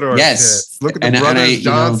Commodores. Yes. Hits. Look at the And Brothers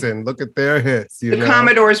Johnson. Look at their hits. The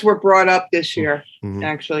Commodores were brought up this year. Mhm.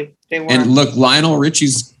 Actually, they were. And look, Lionel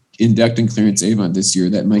Richie's inducting Clarence Avant this year.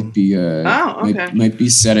 That might be might be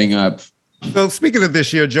setting up. So speaking of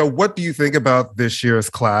this year, Joe, what do you think about this year's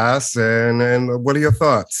class, and what are your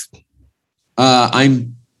thoughts?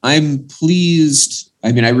 I'm pleased.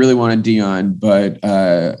 I mean, I really wanted Dion, but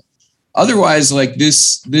otherwise, like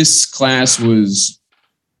this class was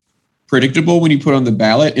predictable when you put on the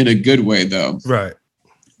ballot, in a good way, though. Right.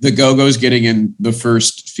 The Go-Go's getting in the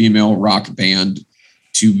first female rock band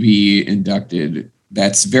to be inducted.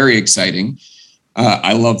 That's very exciting.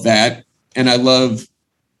 I love that. And I love,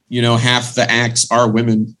 half the acts are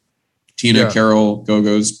women. Tina, Carol,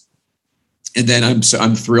 Go-Go's. And then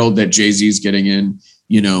I'm thrilled that Jay-Z's getting in.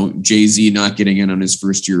 Jay-Z not getting in on his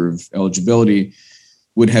first year of eligibility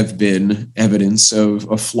would have been evidence of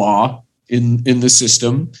a flaw in the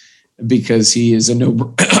system because he is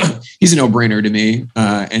he's a no-brainer to me,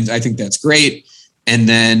 and I think that's great. And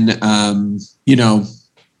then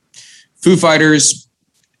Foo Fighters,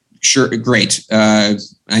 sure, great. I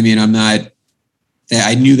mean,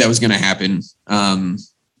 I knew that was going to happen.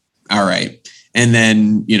 All right. And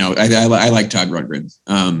then, I like Todd Rundgren.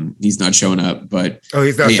 He's not showing up, but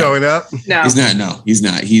he's not showing up. No, he's not. No, he's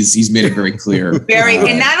not. He's made it very clear.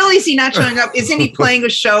 And not only is he not showing up, isn't he playing a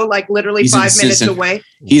show like literally 5 minutes away?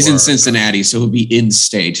 He's in Cincinnati, so he'll be in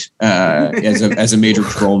state as a major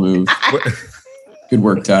troll move. Good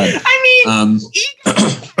work, Todd. I mean,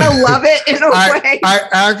 I love it in a way. I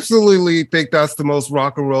absolutely think that's the most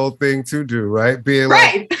rock and roll thing to do, right? Being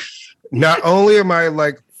right. Like, not only am I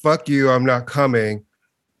like, fuck you, I'm not coming,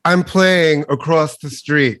 I'm playing across the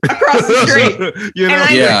street. Across the street.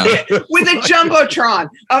 With a Jumbotron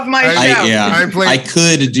of my show. I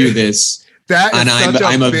could do this. That and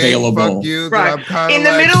I'm available. Fuck you, right. In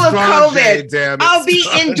the like, middle of COVID, J, I'll be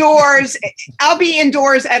indoors. I'll be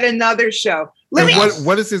indoors at another show.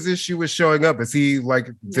 What is his issue with showing up? Is he like?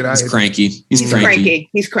 He's cranky. He's cranky.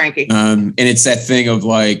 He's cranky. And it's that thing of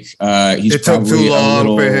like he's it took too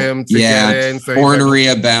long for him to get in. So ornery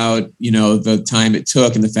about the time it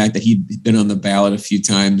took and the fact that he'd been on the ballot a few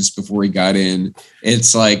times before he got in.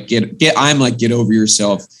 It's like get over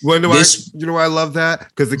yourself. I love that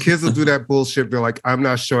because the kids will do that bullshit. They're like, I'm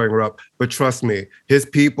not showing her up, but trust me, his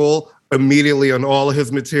people immediately on all of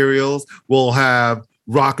his materials will have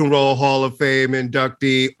Rock and Roll Hall of Fame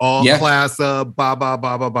inductee, all class up, blah, blah,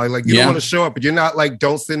 blah, blah, blah. Like, you don't want to show up, but you're not like,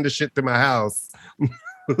 don't send the shit to my house.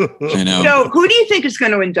 I know. So who do you think is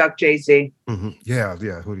going to induct Jay-Z? Mm-hmm. Yeah.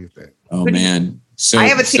 Who do you think? Oh, man. So I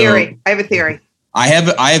have a theory. I've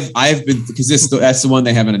been, because that's the one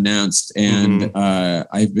they haven't announced. And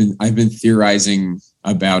I've been theorizing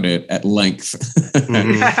about it at length.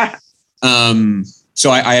 So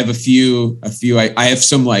I have a few, I have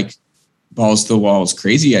some like, balls to the walls,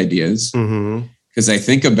 crazy ideas. Because I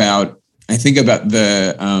think about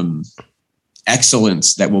the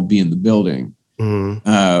excellence that will be in the building,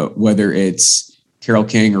 whether it's Carole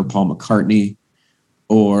King or Paul McCartney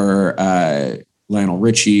or Lionel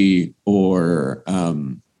Richie, or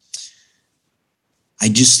I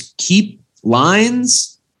just keep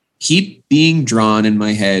being drawn in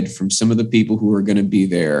my head from some of the people who are going to be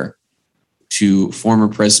there to former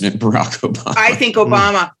President Barack Obama. I think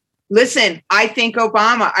Obama. Listen, I think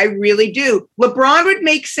Obama. I really do. LeBron would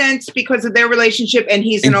make sense because of their relationship, and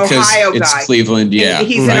he's an Ohio guy. It's Cleveland, yeah.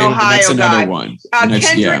 He's an Ohio guy. That's another one.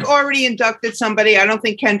 Kendrick already inducted somebody. I don't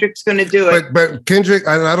think Kendrick's going to do it. But Kendrick,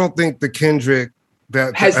 I don't think the Kendrick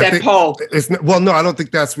that has that pull. No, I don't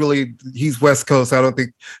think that's really. He's West Coast. I don't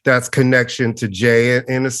think that's connection to Jay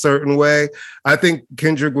in a certain way. I think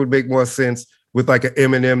Kendrick would make more sense with like an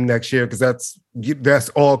Eminem next year, because that's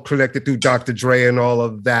all connected through Dr. Dre and all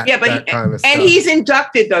of that. Yeah, but that kind of stuff. And he's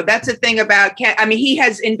inducted though. That's the thing about he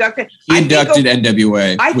has inducted. He inducted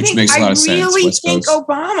NWA, which makes a lot of sense. I really think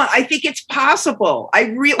Obama. I think it's possible. I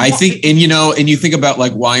think, and you think about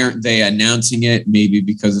like, why aren't they announcing it? Maybe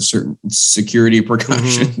because of certain security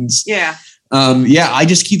precautions. Yeah. I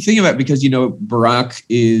just keep thinking about it because Barack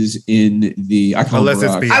is in the. I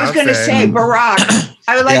was going to say Barack.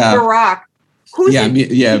 I would like Barack.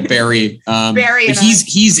 Barry. Barry.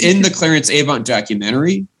 He's in the Clarence Avant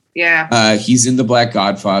documentary. Yeah. He's in The Black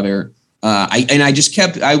Godfather.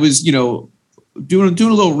 I was doing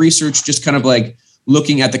a little research, just kind of like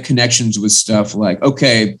looking at the connections with stuff like,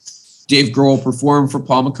 okay, Dave Grohl performed for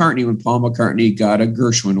Paul McCartney when Paul McCartney got a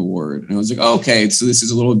Gershwin Award. And I was like, okay, so this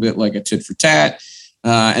is a little bit like a tit for tat.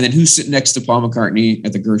 And then who's sitting next to Paul McCartney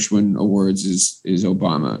at the Gershwin Awards is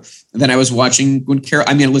Obama. And then I was watching when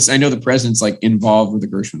listen, I know the president's like involved with the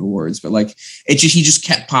Gershwin Awards, but like he just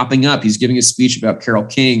kept popping up. He's giving a speech about Carole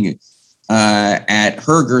King at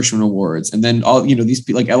her Gershwin Awards. And then all, these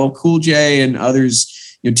people like LL Cool J and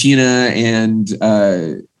others, Tina and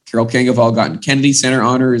Carole King have all gotten Kennedy Center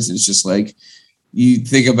honors. And it's just like, you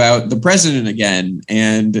think about the president again.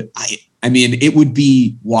 And I mean, it would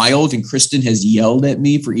be wild, and Kristen has yelled at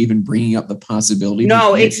me for even bringing up the possibility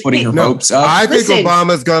of putting her hopes up. I think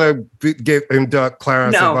Obama's going to induct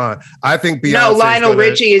Clarence Avant. I think Beyonce. No, Lionel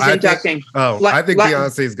Richie is inducting. I think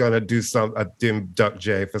Beyonce is going to do induct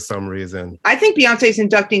Jay for some reason. I think Beyonce is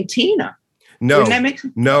inducting Tina. No,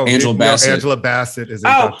 Angela Bassett. Angela Bassett is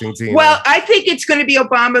inducting Tina. Well, I think it's going to be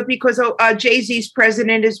Obama because Jay-Z's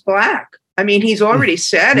president is black. I mean, he's already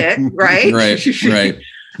said it, right? Right.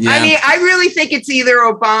 Yeah. I mean, I really think it's either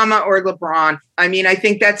Obama or LeBron. I mean, I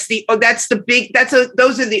think those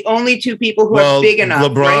are the only two people who are big enough.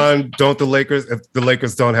 LeBron, right? Don't the Lakers, if the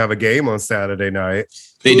Lakers don't have a game on Saturday night.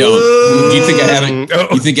 They don't. Do you think I haven't?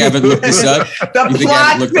 You think I haven't looked this up? The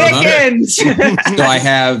plot thickens. So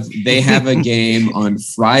they have a game on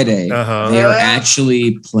Friday. They are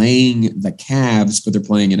actually playing the Cavs, but they're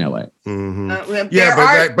playing in LA.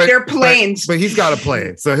 They're planes. But he's got a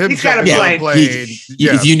plane. So he's got a plane.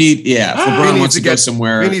 If you need, if LeBron wants to go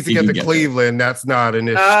somewhere, he needs to get to Cleveland. That's not an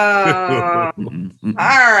issue. All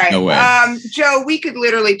right. No way. Joe, we could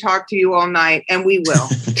literally talk to you all night, and we will.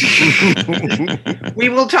 We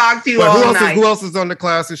will talk to you all night. Who else is on the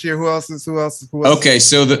class this year? Who else? Okay,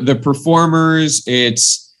 so the performers,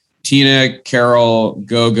 it's Tina, Carol,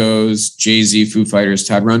 Go-Go's, Jay-Z, Foo Fighters,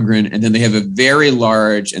 Todd Rundgren, and then they have a very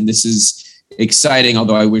large, and this is exciting,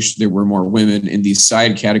 although I wish there were more women in these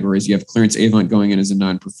side categories. You have Clarence Avant going in as a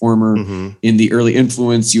non-performer. In the early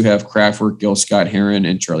influence, you have Kraftwerk, Gil Scott-Heron,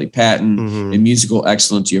 and Charlie Patton. In musical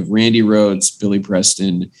excellence, you have Randy Rhoads, Billy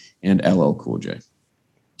Preston, and LL Cool J.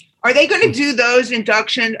 Are they going to do those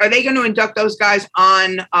inductions? Are they going to induct those guys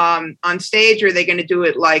on stage, or are they going to do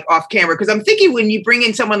it like off camera? Because I'm thinking when you bring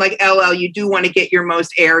in someone like LL, you do want to get your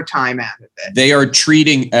most airtime out of it. They are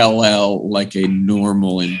treating LL like a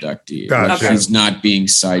normal inductee. Gotcha. Like he's not being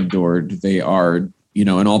side-doored. They are, in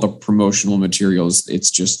all the promotional materials,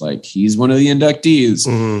 it's just like he's one of the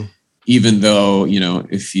inductees. Even though,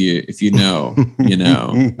 if you know, you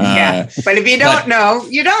know. Yeah. But if you don't know,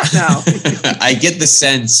 you don't know. I get the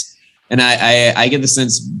sense. And I get the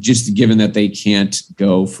sense, just given that they can't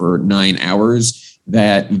go for 9 hours,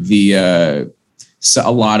 that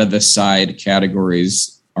a lot of the side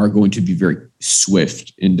categories are going to be very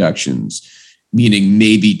swift inductions, meaning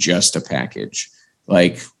maybe just a package.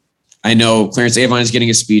 Like, I know Clarence Avant is getting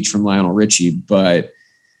a speech from Lionel Richie, but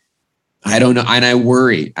I don't know. And I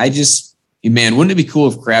worry. Man, wouldn't it be cool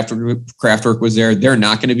if Kraftwerk was there? They're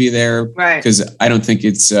not going to be there, right? Because I don't think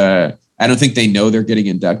I don't think they know they're getting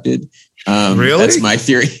inducted. Really? That's my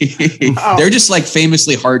theory. They're just like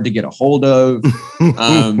famously hard to get a hold of.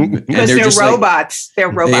 Because they're robots.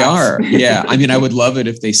 They're robots. They are. Yeah. I mean, I would love it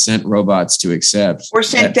if they sent robots to accept. Or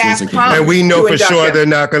sent Daft Punk. And we know for sure they're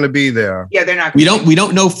not going to be there. Yeah, they're not. We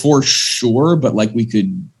don't know for sure, but like we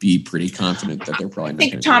could be pretty confident that they're probably not. I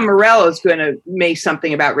think Tom Morello is going to make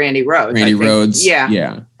something about Randy Rhoads. Rhoads.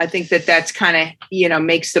 Yeah. I think that's kind of,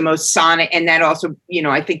 makes the most sonic. And that also,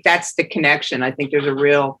 I think that's the connection. I think there's a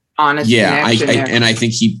real honest connection there. And I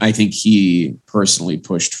think he personally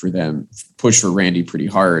pushed for Randy pretty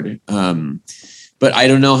hard. But I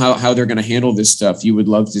don't know how they're going to handle this stuff. You would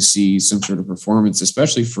love to see some sort of performance,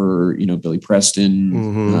 especially for, Billy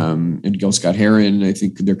Preston and Gil Scott-Heron. I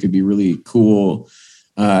think there could be really cool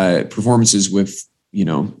performances with,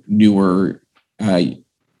 newer,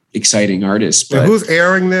 exciting artists. But and who's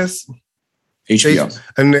airing this? HBO.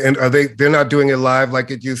 And are they're not doing it live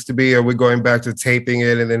like it used to be? Are we going back to taping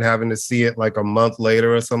it and then having to see it like a month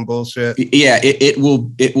later or some bullshit? Yeah, it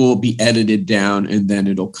will be edited down and then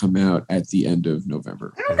it'll come out at the end of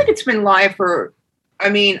November. I don't think it's been live for,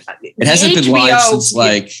 it hasn't been live since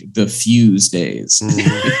like the Fuse days.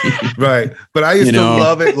 Right. But I used to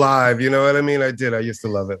love it live. You know what I mean? I used to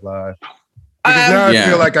love it live. Because now I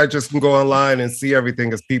feel like I just can go online and see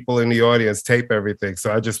everything as people in the audience tape everything.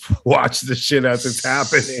 So I just watch the shit as it's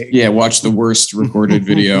happening. Yeah, watch the worst recorded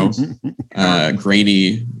video.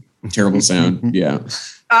 Grainy, terrible sound. Yeah.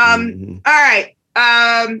 All right.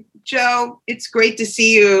 Joe, it's great to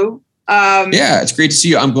see you. Yeah, it's great to see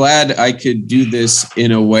you. I'm glad I could do this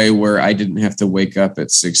in a way where I didn't have to wake up at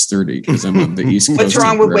 6:30 because I'm on the East Coast. What's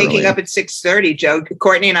wrong with waking up at 6:30, Joe?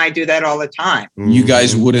 Courtney and I do that all the time. You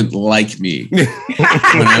guys wouldn't like me when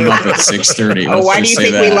I'm up at 6:30. Oh, why do you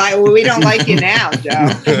think we like? Well, we don't like you now, Joe.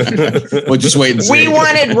 Well, just wait and see. We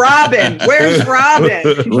wanted Robin. Where's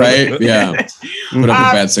Robin? Right? Yeah. Put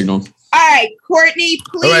up a bad signal. All right, Courtney,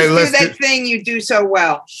 please do that thing you do so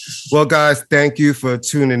well. Well, guys, thank you for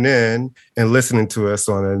tuning in and listening to us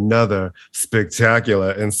on another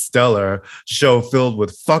spectacular and stellar show filled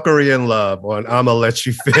with fuckery and love on I'ma Let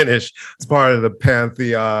You Finish. It's part of the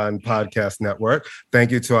Pantheon Podcast Network.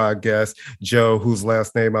 Thank you to our guest, Joe, whose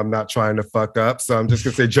last name I'm not trying to fuck up. So I'm just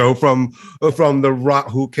going to say Joe from the Rock,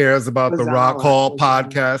 Who Cares About the Rock Hall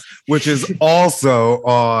podcast, which is also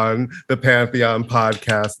on the Pantheon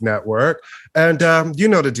Podcast Network. And you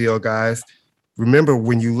know the deal, guys. Remember,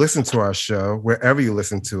 when you listen to our show, wherever you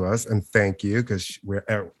listen to us, and thank you, because we're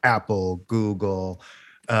at Apple, Google,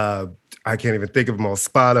 I can't even think of them all,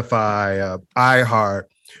 Spotify, iHeart.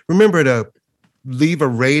 Remember to leave a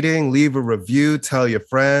rating, leave a review, tell your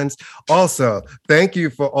friends. Also, thank you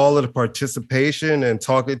for all of the participation and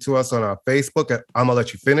talking to us on our Facebook at I'ma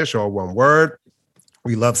Let You Finish, or one word.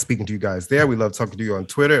 We love speaking to you guys there. We love talking to you on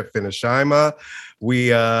Twitter at Finishima.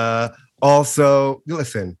 We Also,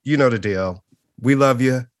 listen, you know the deal. We love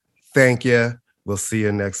you. Thank you. We'll see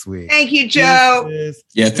you next week. Thank you, Joe.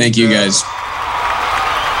 Yeah, thank you, guys.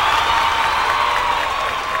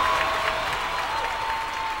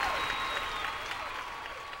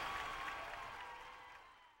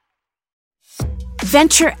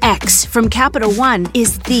 Venture X from Capital One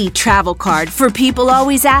is the travel card for people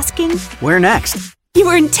always asking, Where next? You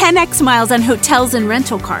earn 10x miles on hotels and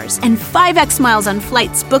rental cars, and 5x miles on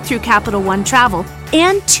flights booked through Capital One Travel,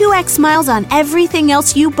 and 2x miles on everything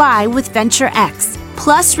else you buy with Venture X.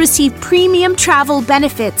 Plus, receive premium travel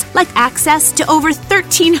benefits like access to over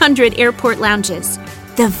 1,300 airport lounges.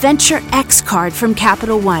 The Venture X card from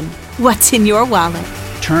Capital One. What's in your wallet?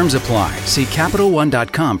 Terms apply. See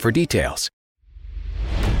CapitalOne.com for details.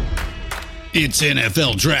 It's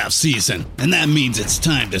NFL draft season, and that means it's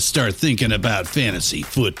time to start thinking about fantasy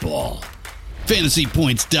football.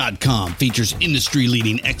 FantasyPoints.com features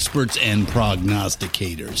industry-leading experts and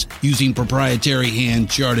prognosticators using proprietary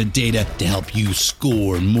hand-charted data to help you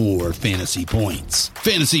score more fantasy points.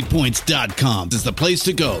 FantasyPoints.com is the place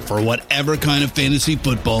to go for whatever kind of fantasy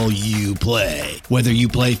football you play. Whether you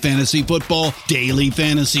play fantasy football, daily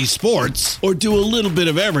fantasy sports, or do a little bit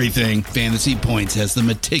of everything, Fantasy Points has the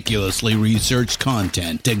meticulously researched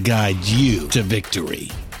content to guide you to victory.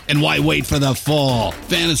 And why wait for the fall?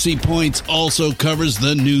 Fantasy Points also covers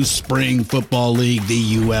the new spring football league,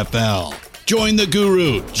 the UFL. Join the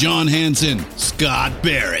guru, John Hansen, Scott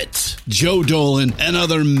Barrett, Joe Dolan, and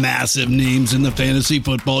other massive names in the fantasy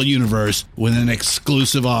football universe with an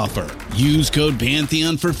exclusive offer. Use code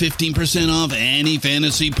Pantheon for 15% off any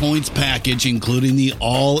Fantasy Points package, including the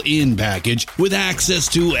all-in package, with access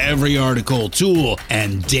to every article, tool,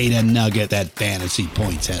 and data nugget that Fantasy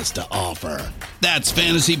Points has to offer. That's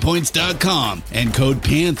FantasyPoints.com and code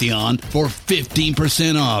Pantheon for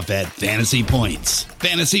 15% off at Fantasy Points.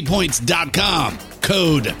 FantasyPoints.com,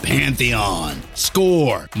 code Pantheon.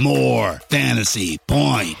 Score more fantasy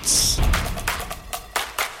points.